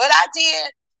 What I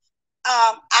did,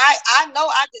 I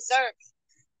know I deserve it.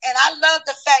 And I love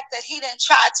the fact that he didn't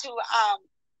try to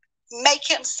make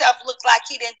himself look like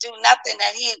he didn't do nothing,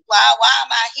 that why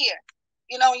am I here?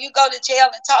 You know, when you go to jail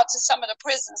and talk to some of the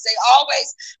prisoners,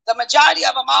 the majority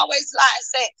of them always lie and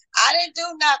say, I didn't do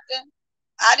nothing.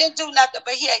 I didn't do nothing,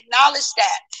 but he acknowledged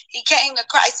that. He came to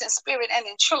Christ in spirit and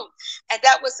in truth. And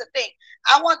that was the thing.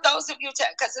 I want those of you to,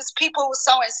 because it's people who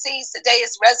sowing seeds today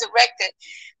is resurrected.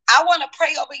 I want to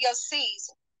pray over your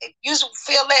seeds. If you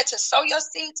feel led to sow your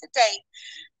seed today,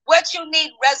 what you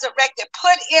need resurrected,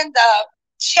 put in the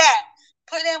chat,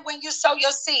 put in when you sow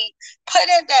your seed, put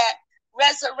in that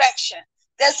resurrection.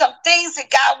 There's some things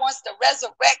that God wants to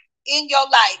resurrect in your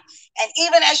life. And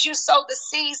even as you sow the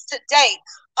seeds today,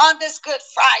 on this Good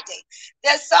Friday,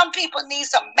 there's some people need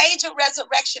some major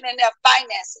resurrection in their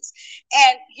finances,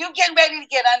 and you're getting ready to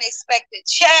get unexpected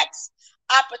checks.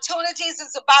 Opportunities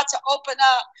is about to open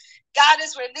up. God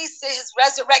is releasing his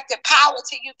resurrected power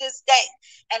to you this day.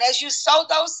 And as you sow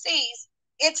those seeds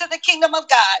into the kingdom of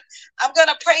God, I'm going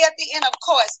to pray at the end, of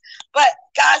course, but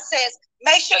God says,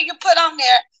 make sure you put on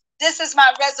there, this is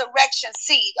my resurrection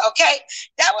seed, okay?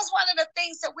 That was one of the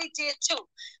things that we did too.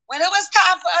 When it was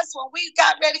time for us, when we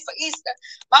got ready for Easter,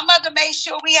 my mother made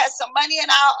sure we had some money in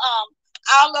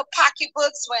our little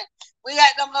pocketbooks when we had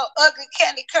them little ugly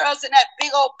candy curls and that big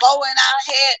old bow in our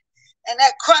head and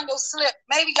that crundle slip.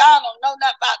 Maybe y'all don't know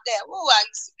nothing about that. Ooh, I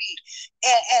used to be.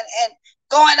 And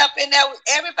going up in there,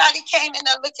 everybody came in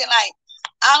there looking like,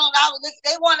 I don't know,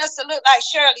 they want us to look like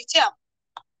Shirley Temple.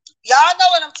 Y'all know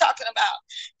what I'm talking about.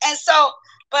 And so,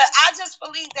 but I just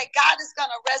believe that God is going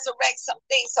to resurrect some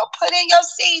things. So put in your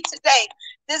seed today.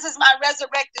 This is my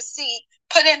resurrected seed.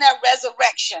 Put in that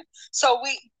resurrection. So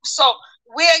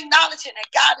we're acknowledging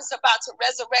that God is about to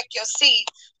resurrect your seed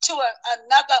to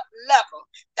another level.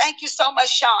 Thank you so much,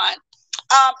 Sean.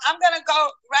 I'm going to go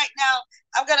right now.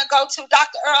 I'm going to go to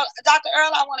Dr. Earl. Dr.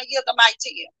 Earl, I want to yield the mic to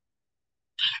you.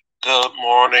 Good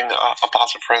morning,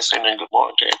 Apostle Francine, and good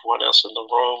morning to everyone else in the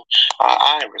room.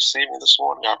 I am receiving this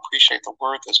morning. I appreciate the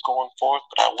word that's going forth,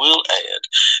 but I will add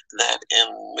that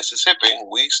in Mississippi,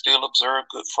 we still observe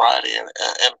Good Friday and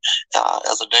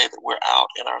as a day that we're out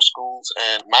in our schools.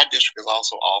 And my district is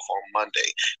also off on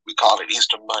Monday. We call it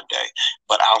Easter Monday,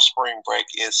 but our spring break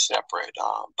is separate.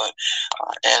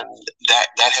 And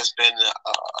that has been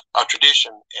a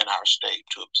tradition in our state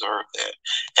to observe that.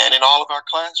 And in all of our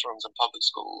classrooms in public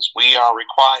schools, we are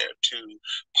required to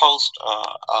post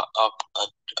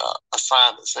a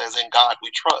sign that says, "In God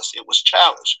we trust." It was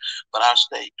challenged, but our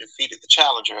state defeated the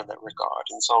challenger in that regard.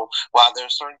 And so while there are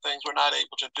certain things we're not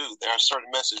able to do, there are certain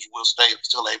messages we'll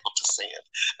still able to send.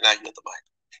 And I yield the mic.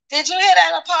 Did you hear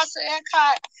that, Apostle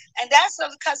Eckhart? And that's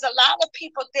because a lot of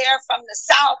people there from the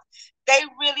South, they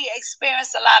really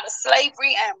experienced a lot of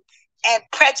slavery and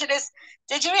prejudice.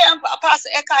 Did you hear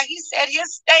Apostle Eckhart? He said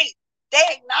his state, they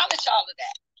acknowledge all of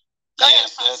that.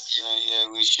 Yes,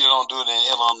 we sure don't do it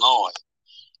in Illinois.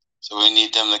 So we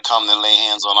need them to come and lay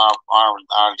hands on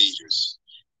our leaders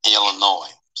in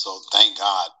Illinois. So thank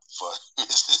God for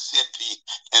Mississippi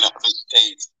and other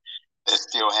states that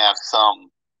still have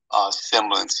some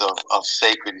semblance of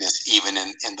sacredness even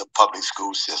in the public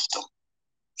school system.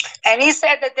 And he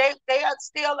said that they are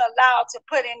still allowed to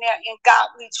put in there, "In God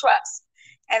we trust."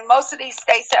 And most of these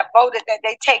states have voted that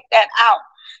they take that out.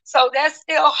 So there's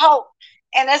still hope.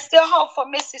 And there's still hope for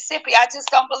Mississippi. I just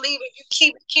don't believe if you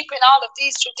keep keeping all of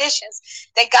these traditions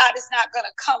that God is not going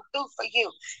to come through for you.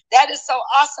 That is so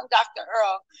awesome, Dr.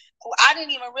 Earl. I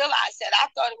didn't even realize that. I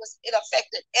thought it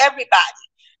affected everybody.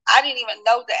 I didn't even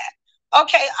know that.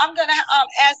 Okay, I'm gonna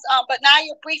ask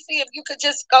Benaya briefly if you could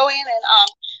just go in and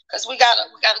because we gotta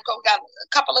go. We got a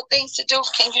couple of things to do.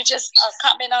 Can you just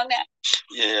comment on that?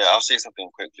 Yeah, I'll say something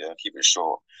quickly. I'll keep it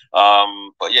short.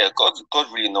 But yeah,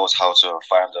 God really knows how to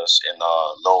find us in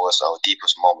our lowest, our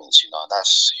deepest moments. You know,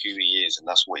 that's who He is, and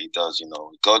that's what He does. You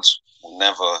know, God will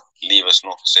never leave us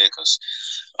nor forsake us.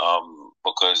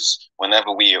 Because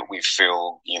whenever we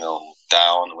feel, you know,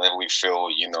 down, whenever we feel,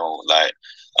 you know, like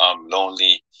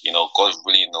lonely, you know, God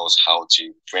really knows how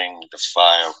to bring the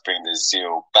fire, bring the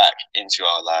zeal back into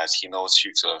our lives. He knows who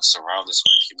to surround us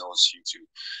with. He knows who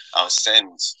to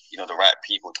send, you know, the right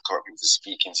people, the correct people to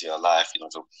speak into your life, you know,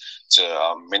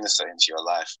 to minister into your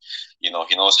life. You know,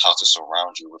 He knows how to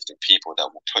surround you with the people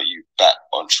that will put you back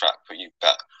on track, put you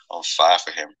back on fire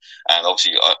for Him. And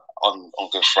obviously on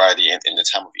Good Friday in the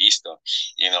time of Easter,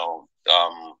 you know,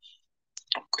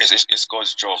 it's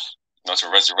God's job, you know, to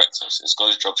resurrect us. It's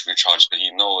God's job to recharge, but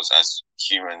He knows as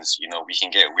humans, you know, we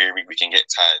can get weary, we can get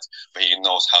tired, but He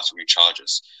knows how to recharge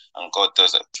us. And God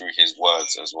does that through His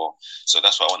words as well. So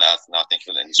that's what I want to add now. Thank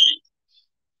you for letting me speak.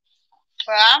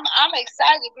 Well, I'm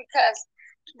excited because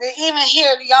even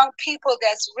here, the young people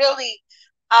that's really,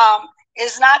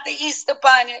 is not the Easter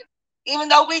Bunny, even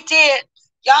though we did.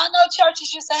 Y'all know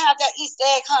churches used to have that Easter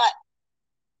egg hunt.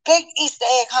 big Easter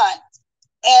egg hunt.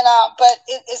 And but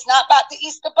it's not about the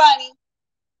Easter bunny.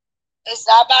 It's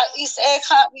not about Easter egg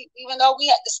hunt. Even though we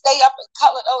had to stay up and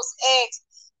color those eggs.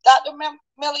 Dr.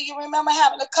 Miller, you remember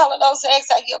having to color those eggs?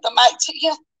 I yield the mic to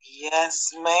you. Yes,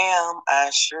 ma'am. I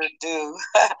sure do.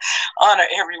 Honor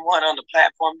everyone on the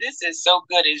platform. This is so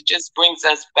good. It just brings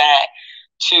us back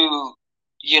to,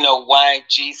 why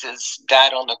Jesus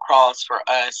died on the cross for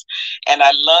us. And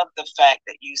I love the fact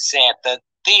that you said the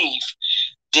thief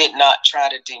did not try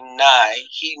to deny.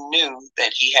 He knew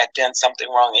that he had done something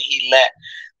wrong, and he let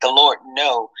the Lord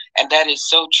know. And that is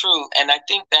so true. And I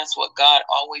think that's what God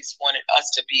always wanted us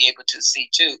to be able to see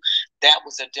too. That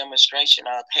was a demonstration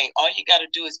of, hey, all you got to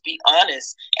do is be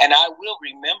honest, and I will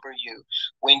remember you.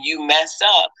 When you mess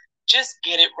up, just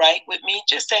get it right with me.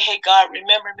 Just say, hey, God,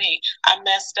 remember me. I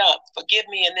messed up. Forgive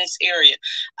me in this area.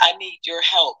 I need your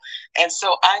help. And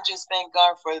so I just thank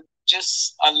God for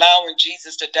just allowing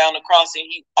Jesus to die on the cross. And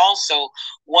he also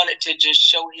wanted to just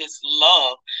show his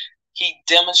love. He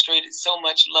demonstrated so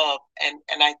much love. And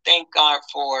I thank God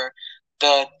for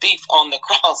the thief on the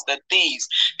cross, the thieves.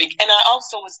 And I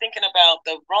also was thinking about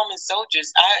the Roman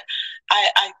soldiers.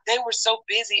 They were so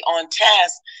busy on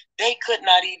task, they could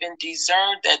not even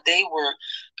discern that they were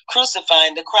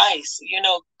crucifying the Christ,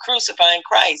 crucifying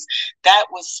Christ. That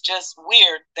was just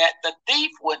weird that the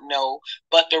thief would know,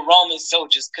 but the Roman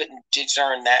soldiers couldn't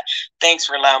discern that. Thanks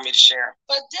for allowing me to share.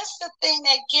 But this is the thing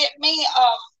that get me,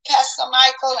 Pastor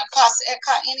Michael and Pastor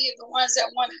Eckhart, any of the ones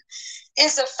that want it,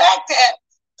 is the fact that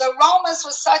the Romans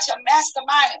was such a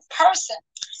masterminded person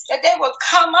that they would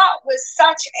come up with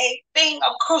such a thing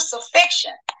of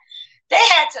crucifixion. They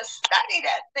had to study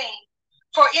that thing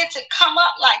for it to come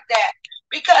up like that,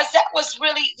 because that was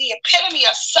really the epitome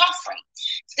of suffering.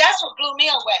 That's what blew me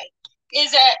away.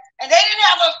 Is that, and they didn't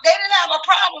have a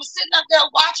problem sitting up there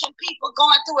watching people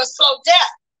going through a slow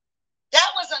death. That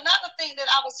was another thing that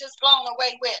I was just blown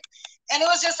away with. And it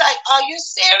was just like, are you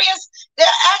serious?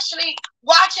 They're actually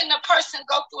watching the person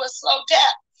go through a slow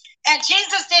death. And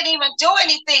Jesus didn't even do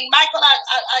anything. Michael,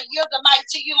 I yield the mic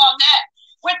to you on that.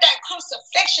 With that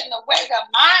crucifixion, the way the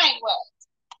mind was.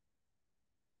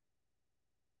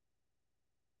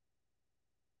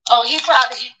 Oh, he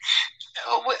probably,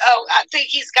 I think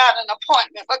he's got an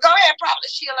appointment. But go ahead, Prophet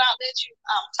Sheila, I'll let you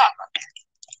talk on that.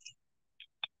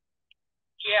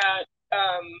 Yeah,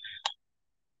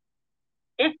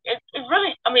 it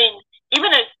really, I mean,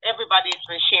 even as everybody's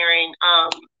been sharing,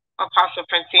 Apostle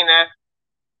Francina,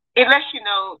 it lets you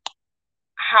know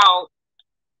how,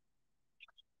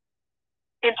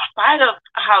 in spite of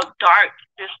how dark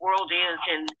this world is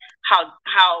and how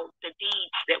the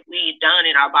deeds that we've done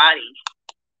in our bodies,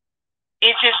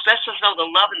 it just lets us know the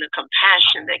love and the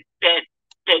compassion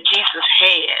that Jesus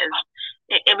has.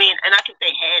 I mean, and I can say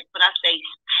had, but I say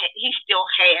he still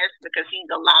has, because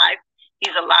he's alive.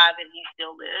 He's alive and he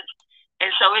still lives. And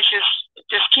so it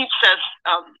just keeps us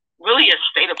really a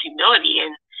state of humility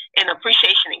and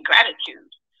appreciation and gratitude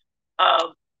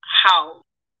of how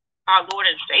our Lord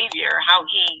and Savior, how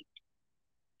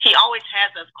he always has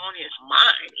us on his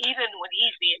mind, even when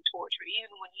he's being tortured,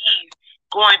 even when he's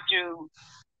going through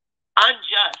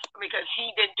unjust, because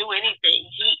he didn't do anything.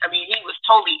 He was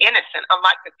totally innocent,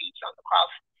 unlike the thieves on the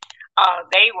cross.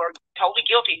 They were totally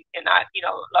guilty, and I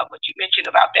love what you mentioned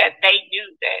about that. They knew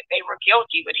that they were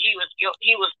guilty, but he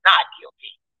was not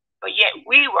guilty. But yet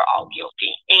we were all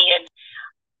guilty, and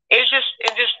it's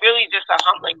just really just a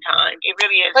humbling time. It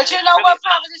really is. But you know what,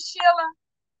 Prophet Sheila,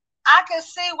 I can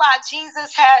see why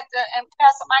Jesus had to, and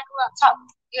Pastor Michael will talk.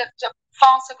 If the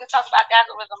phone so we can talk about the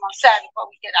algorithm on Saturday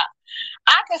before we get out.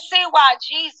 I can see why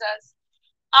Jesus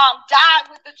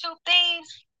died with the two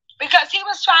thieves, because he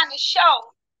was trying to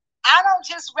show, I don't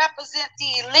just represent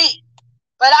the elite,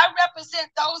 but I represent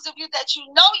those of you that you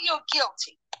know you're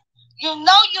guilty. You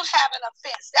know you have an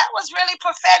offense. That was really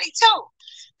prophetic too.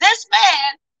 This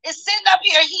man is sitting up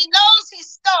here. He knows he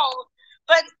stole,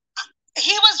 but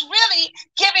he was really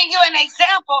giving you an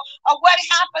example of what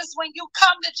happens when you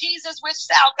come to Jesus with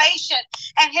salvation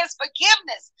and his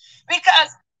forgiveness.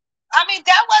 Because,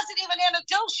 that wasn't even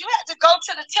introduced. You had to go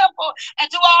to the temple and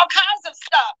do all kinds of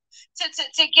stuff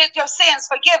to get your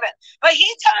sins forgiven. But he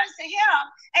turns to him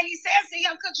and he says to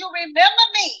him, could you remember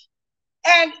me?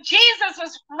 And Jesus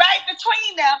was right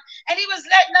between them, and he was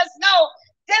letting us know,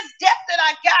 this death that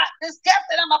I got, this death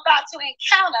that I'm about to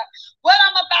encounter, what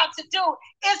I'm about to do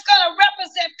is going to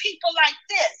represent people like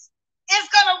this. It's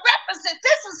going to represent,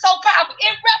 this is so powerful.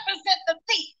 It represents the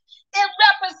thief. It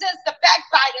represents the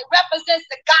backbiter. It represents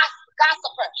the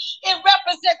gossiper. It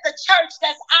represents the church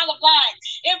that's out of line.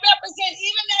 It represents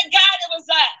even that guy that was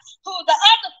who the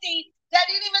other thief that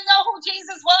didn't even know who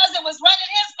Jesus was and was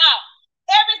running his mouth.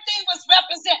 Every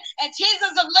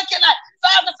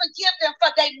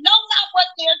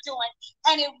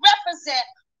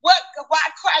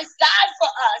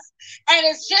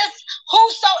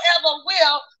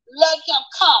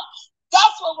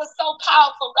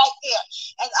powerful right there.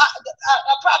 And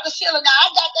Prophet Sheila, now I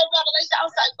got that revelation. I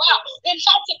was like, wow, it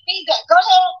had to be that. Go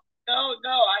ahead.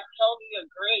 No, I totally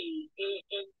agree.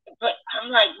 But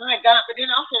I'm like, my God. But then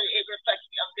also it reflects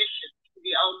the omniscience,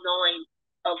 the all-knowing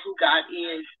of who God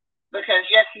is. Because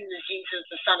yes, he was Jesus,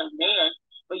 the Son of Man.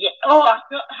 But yet,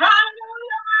 hallelujah!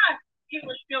 He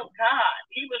was still God.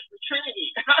 He was the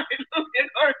Trinity. Hallelujah,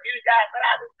 glory be to God. But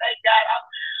I just thank God,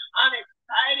 I'm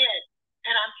excited.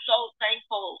 And I'm so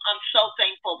thankful. I'm so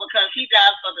thankful because he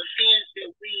died for the sins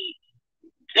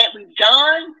that we've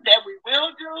done, that we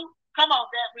will do. Come on,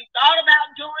 that we thought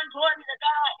about doing. Glory to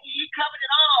God. He covered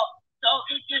it all. So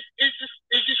it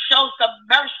just shows the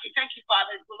mercy. Thank you,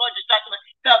 Father. The Lord just talked about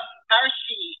the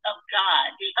mercy of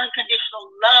God, the unconditional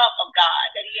love of God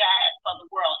that he had for the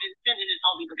world and sending his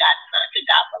only begotten Son to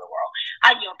die for the world.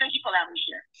 I yield. Thank you for allowing me to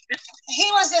share. He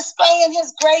was displaying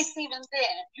his grace even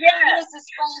then. Yes. He was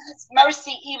displaying his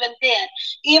mercy even then.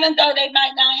 Even though they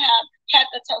might not have had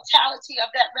the totality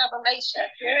of that revelation.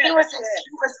 He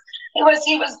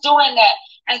was doing that.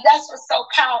 And that's what's so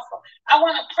powerful. I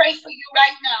want to pray for you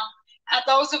right now.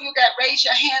 Those of you that raise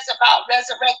your hands about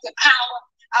resurrected power,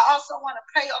 I also want to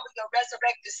pray over your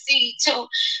resurrected seed too.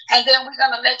 And then we're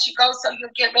going to let you go so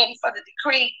you'll get ready for the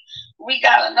decree. We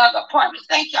got another appointment.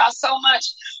 Thank y'all so much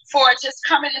for just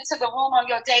coming into the room on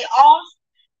your day off.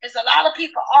 There's a lot of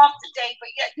people off today,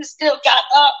 but yet you still got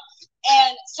up.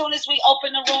 And as soon as we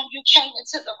opened the room, you came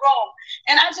into the room.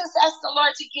 And I just asked the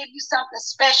Lord to give you something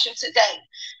special today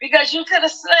because you could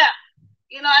have slept.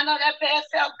 You know, I know that bed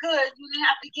felt good. You didn't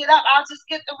have to get up. I'll just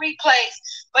get the replays.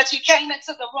 But you came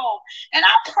into the room. And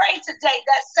I pray today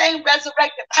that same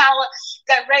resurrected power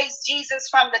that raised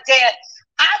Jesus from the dead.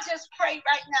 I just pray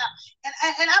right now.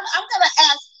 And I'm going to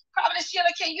ask, Prophet Sheila,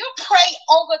 can you pray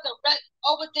over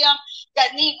them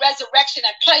that need resurrection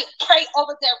and pray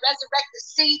over their resurrected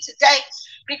seed today?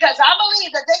 Because I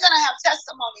believe that they're going to have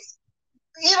testimonies.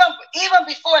 Even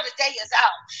before the day is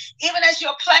out, even as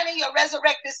you're planting your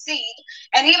resurrected seed,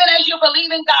 and even as you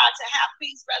believe in God to have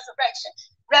peace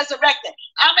resurrected.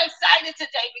 I'm excited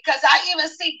today because I even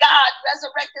see God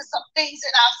resurrecting some things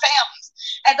in our families.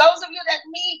 And those of you that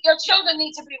need, your children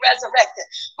need to be resurrected.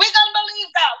 We're going to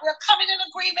believe God. We're coming in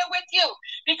agreement with you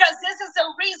because this is the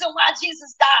reason why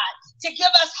Jesus died, to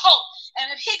give us hope.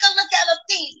 And if he can look at a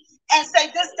thief and say,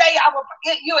 this day I will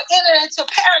get you enter into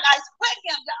paradise with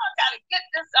him, y'all got to get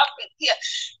this up in here.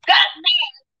 That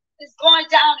man is going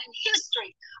down in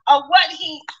history of what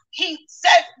he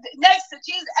said next to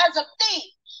Jesus as a thief,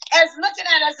 as looking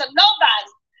at as a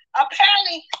nobody.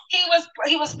 Apparently, he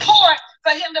was poor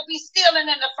for him to be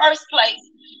stealing in the first place.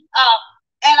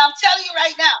 And I'm telling you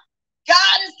right now,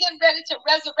 God is getting ready to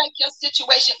resurrect your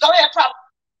situation. Go ahead, Prophet.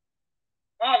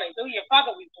 Hallelujah.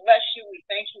 Father, we bless you. We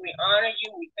thank you. We honor you.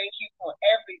 We thank you for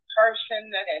every person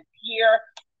that is here,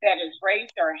 that has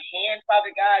raised their hand,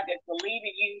 Father God, that's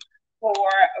believing you for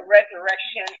a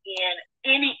resurrection in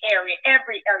any area,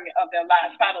 every area of their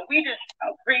lives. Father, we just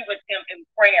agree with them in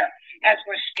prayer as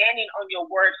we're standing on your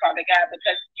word, Father God,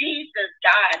 because Jesus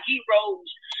died. He rose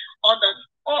on the,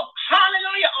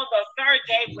 hallelujah, on the third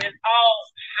day with all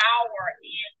power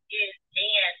in his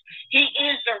hand. He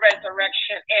is the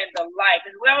resurrection and the life.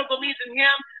 And whoever believes in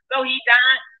him, though he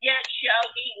died, yet shall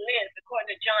he live,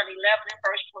 according to John 11 and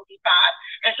verse 25.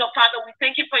 And so, Father, we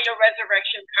thank you for your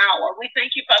resurrection power. We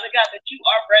thank you, Father God, that you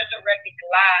are resurrecting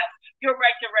lives. You're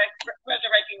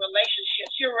resurrecting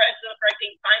relationships. You're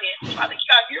resurrecting finances, Father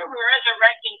God. You're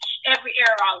resurrecting every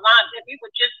area of our lives if we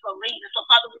would just believe. And so,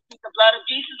 Father, we speak the blood of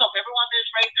Jesus over everyone that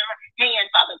has raised their hand,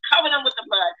 Father. Cover them with the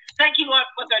blood. Thank you, Lord,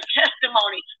 for their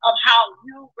testimony of how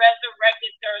you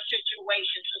resurrected their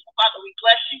situations. So, Father, we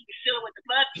bless you. We seal it with the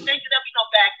blood. We thank you there'll be no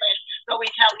backlash, no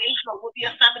retaliation, or will be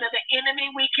assignment of the enemy.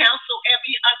 We counsel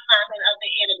every assignment of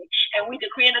the enemy. And we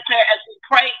decree and declare as we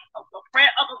pray a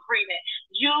prayer of agreement,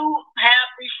 you have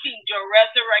received your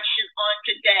resurrection on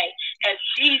today as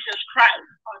Jesus Christ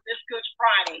on this Good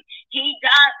Friday. He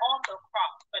died on the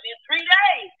cross, but in 3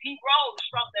 days he rose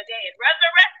from the dead,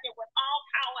 resurrected with all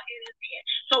power in his hand.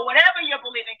 So whatever you're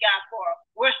believing God for,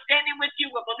 we're standing with you.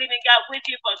 We're believing God with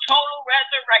you for total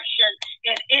resurrection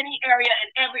in any area, in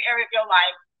every area of your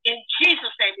life. In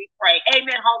Jesus' name we pray.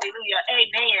 Amen. Hallelujah.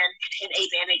 Amen and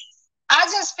amen. I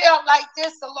just felt like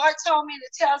this. The Lord told me to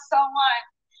tell someone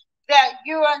that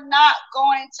you are not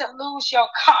going to lose your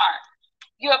car.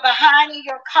 You're behind in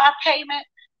your car payment.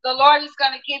 The Lord is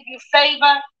going to give you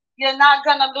favor. You're not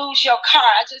going to lose your car.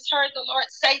 I just heard the Lord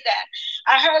say that.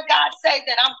 I heard God say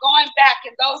that I'm going back,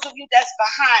 and those of you that's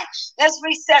behind, let's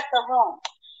reset the room.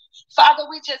 Father,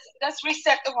 let's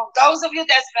reset the room. Those of you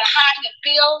that's behind in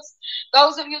bills,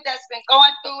 those of you that's been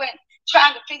going through and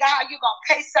trying to figure out how you're going to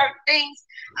pay certain things,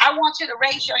 I want you to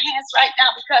raise your hands right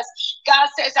now, because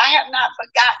God says, I have not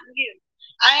forgotten you.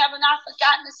 I have not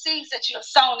forgotten the seeds that you have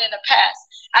sown in the past.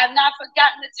 I have not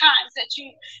forgotten the times that you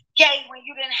gave when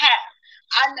you didn't have.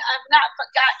 I've not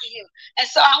forgotten you. And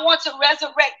so I want to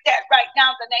resurrect that right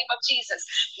now in the name of Jesus.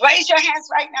 Raise your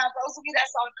hands right now. Those of you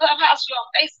that's on Clubhouse, you're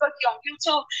on Facebook, you're on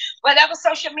YouTube, whatever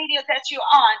social media that you're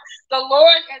on, the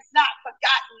Lord has not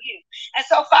forgotten you. And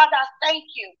so, Father, I thank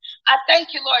you. I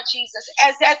thank you, Lord Jesus.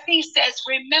 As that thief says,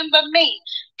 remember me.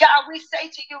 God, we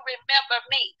say to you, remember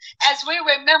me. As we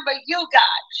remember you,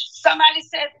 God. Somebody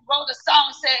wrote a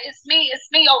song, said, it's me,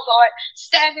 oh Lord,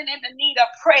 standing in the need of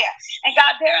prayer. And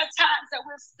God, there are times that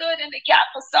we've stood in the gap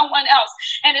for someone else,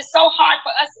 and it's so hard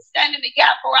for us to stand in the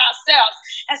gap for ourselves.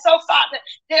 And so, Father,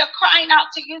 they're crying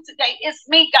out to you today. It's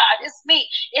me, God. It's me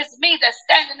that's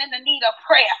standing in the need of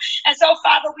prayer. And so,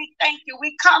 Father, we thank you.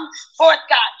 We come forth,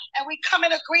 God, and we come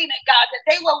in agreement, God, that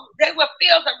they will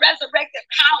feel the resurrected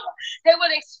power. They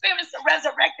will experience the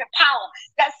resurrected power,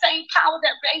 that same power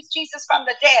that raised Jesus from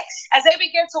the dead. As they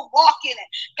begin to walk in it,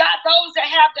 God, those that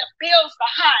have their bills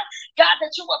behind, God,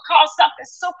 that you will cause something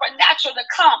supernatural to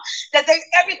come, that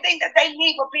everything that they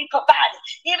need will be provided,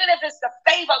 even if it's the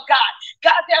favor of God.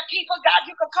 God, there are people, God,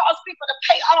 you can cause people to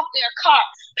pay off their car,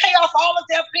 pay off all of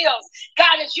their bills.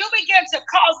 God, as you begin to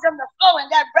cause them to flow in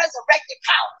that resurrected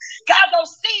power, God,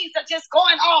 those seeds are just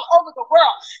going all over the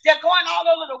world. They're going all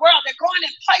over the world. They're going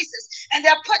in places, and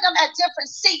they're putting them at different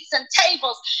seats and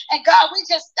tables. And God, we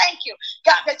just thank you,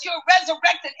 God, that you're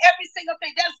resurrecting every single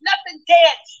thing. There's nothing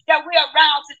dead that we're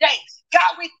around today.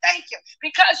 God, we thank you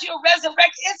because you're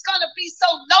resurrected. It's going to be so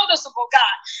noticeable,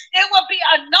 God. It will be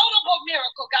a notable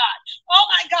miracle, God. Oh,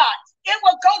 my God. It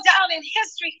will go down in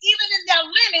history, even in their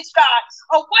lineage, God,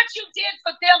 of what you did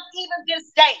for them even this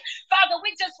day. Father,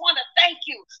 we just want to thank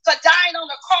you for dying on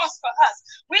the cross for us.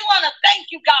 We want to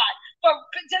thank you, God, for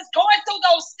just going through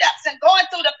those steps and going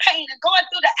through the pain and going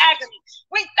through the agony.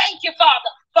 We thank you,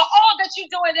 Father, for all that you're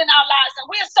doing in our lives. And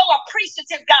we're so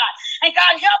appreciative, God. And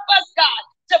God, help us, God,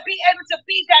 to be able to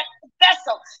be that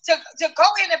vessel, to go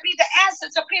in and be the answer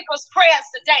to people's prayers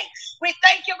today. We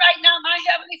thank you right now, my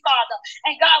Heavenly Father.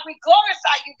 And God, we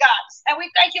glorify you, God. And we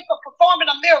thank you for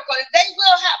performing a miracle. And they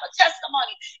will have a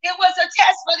testimony. It was a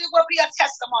test, but it will be a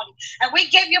testimony. And we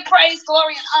give you praise,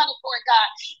 glory, and honor for it, God.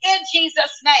 In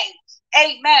Jesus' name,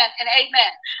 amen and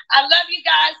amen. I love you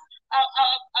guys.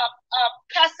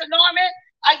 Pastor Norman,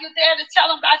 are you there to tell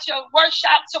them about your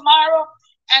workshop tomorrow?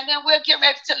 And then we'll get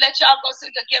ready to let y'all go so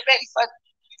you can get ready for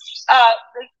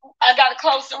I gotta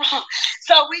close the room.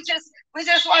 So we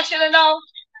just want you to know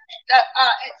that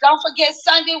don't forget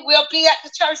Sunday we'll be at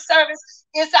the church service.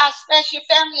 It's our special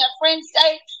family and friends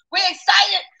day. We're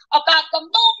excited about the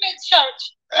movement,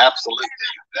 church. Absolutely.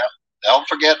 Don't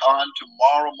forget, on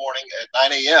tomorrow morning at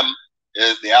 9 a.m.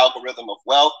 is the Algorithm of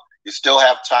Wealth. You still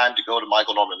have time to go to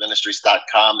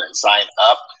michaelnormanministries.com and sign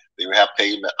up. We have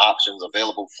payment options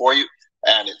available for you.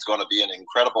 And it's going to be an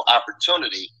incredible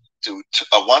opportunity to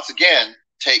once again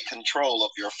take control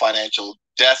of your financial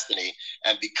destiny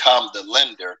and become the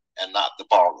lender and not the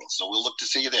borrower. So we'll look to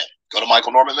see you then. Go to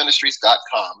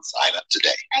michaelnormanministries.com, sign up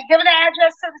today. And give an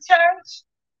address to the church.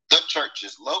 The church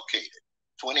is located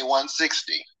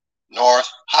 2160 North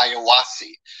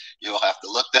Hiawassee. You'll have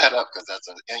to look that up because that's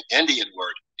an Indian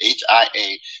word.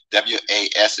 Hiawassee,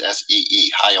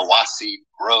 Hiawassee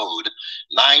Road,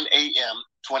 9 a.m.,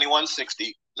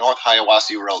 2160 North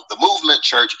Hiawassee Road. The Movement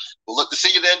Church will look to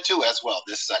see you then too as well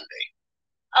this Sunday.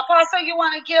 Apostle, you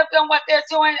want to give them what they're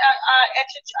doing at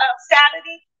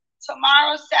Saturday,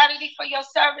 tomorrow, Saturday for your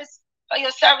service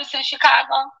in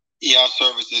Chicago? Yeah, our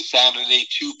service is Saturday,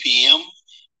 2 p.m.,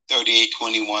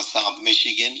 3821 South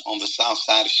Michigan on the south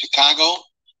side of Chicago.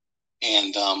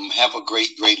 And have a great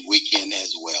weekend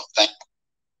as well. Thank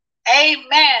you.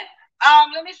 Amen.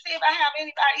 Let me see if I have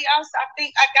anybody else. I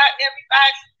think I got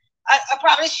everybody.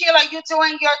 Probably Sheila, you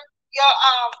doing your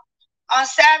on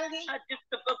Saturday? Just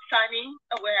the book signing.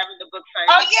 We're having the book signing.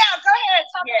 Oh yeah, go ahead.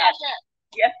 Talk about that.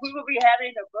 Yes, we will be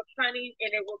having a book signing,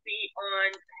 and it will be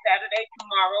on Saturday,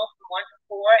 tomorrow, from 1 to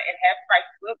 4 at Half Price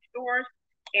Bookstores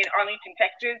in Arlington,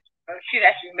 Texas.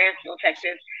 Actually Mansfield,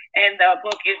 Texas. And the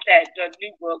book is the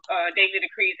new book, Daily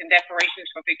Decrees and Declarations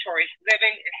for Victorious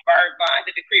Living, inspired by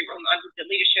the Decree Room under the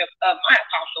leadership of my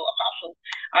Apostle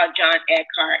John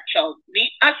Eckhart. So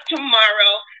meet us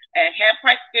tomorrow at Half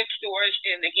Price Bookstores,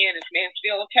 and again, it's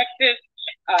Mansfield, Texas.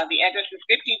 The address is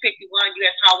 1551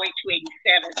 U.S. Highway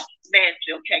 287,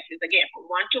 Mansfield, Texas. Again,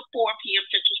 from 1 to 4 p.m.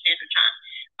 Central Standard Time.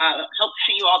 Hope to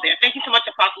see you all there. Thank you so much,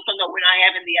 Apostle. So no, we're not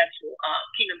having the actual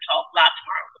Kingdom Talk live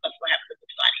tomorrow, but we'll have the book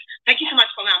signing. Thank you so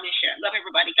much for allowing me to share. Love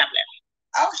everybody. God bless.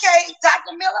 Okay.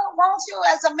 won't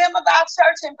you, as a member of our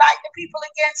church, invite the people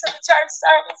again to the church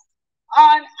service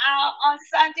on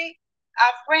Sunday,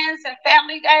 our Friends and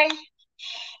Family Day?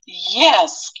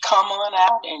 Yes, come on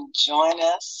out and join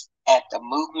us at the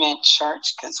Movement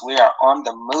Church, because we are on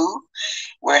the move.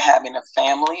 We're having a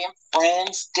Family and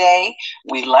Friends Day.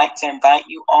 We'd like to invite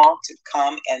you all to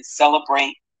come and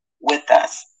celebrate with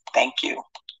us. Thank you.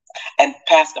 And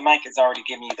Pastor Mike has already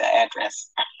given you the address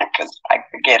because I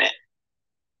forget it.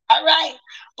 All right.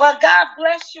 Well, God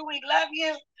bless you. We love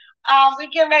you. We're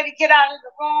getting ready to get out of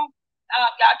the room.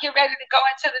 Y'all get ready to go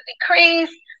into the decrees.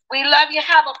 We love you.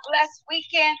 Have a blessed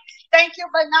weekend. Thank you,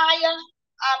 Benaya.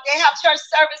 They have church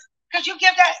service. Could you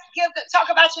talk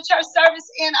about your church service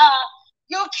in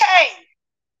UK?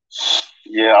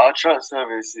 Yeah, our church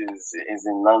service is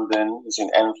in London. It's in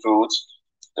Enfield.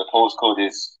 The postcode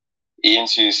is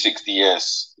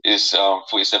EN260S. It's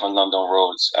 47 London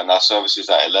Road, and our service is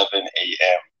at 11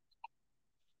 a.m.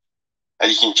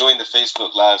 And you can join the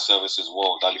Facebook Live service as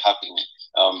well. That'll be happening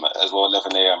as well,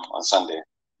 11 a.m. on Sunday.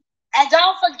 And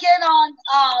don't forget on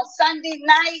Sunday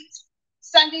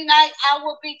night, I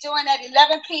will be doing at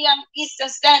 11 p.m. Eastern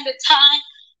Standard Time.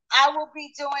 I will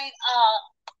be doing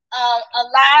a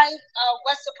live,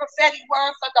 what's the prophetic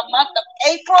word for the month of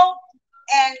April.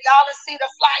 And y'all will see the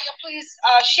flyer. Please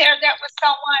share that with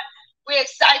someone. We're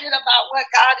excited about what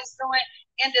God is doing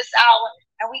in this hour.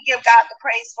 And we give God the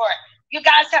praise for it. You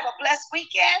guys have a blessed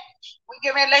weekend. We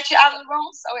get ready to let you out of the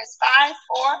room. So it's 5,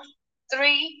 4,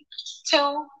 3,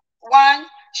 2, 1.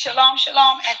 Shalom,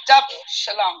 shalom, and double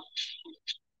shalom.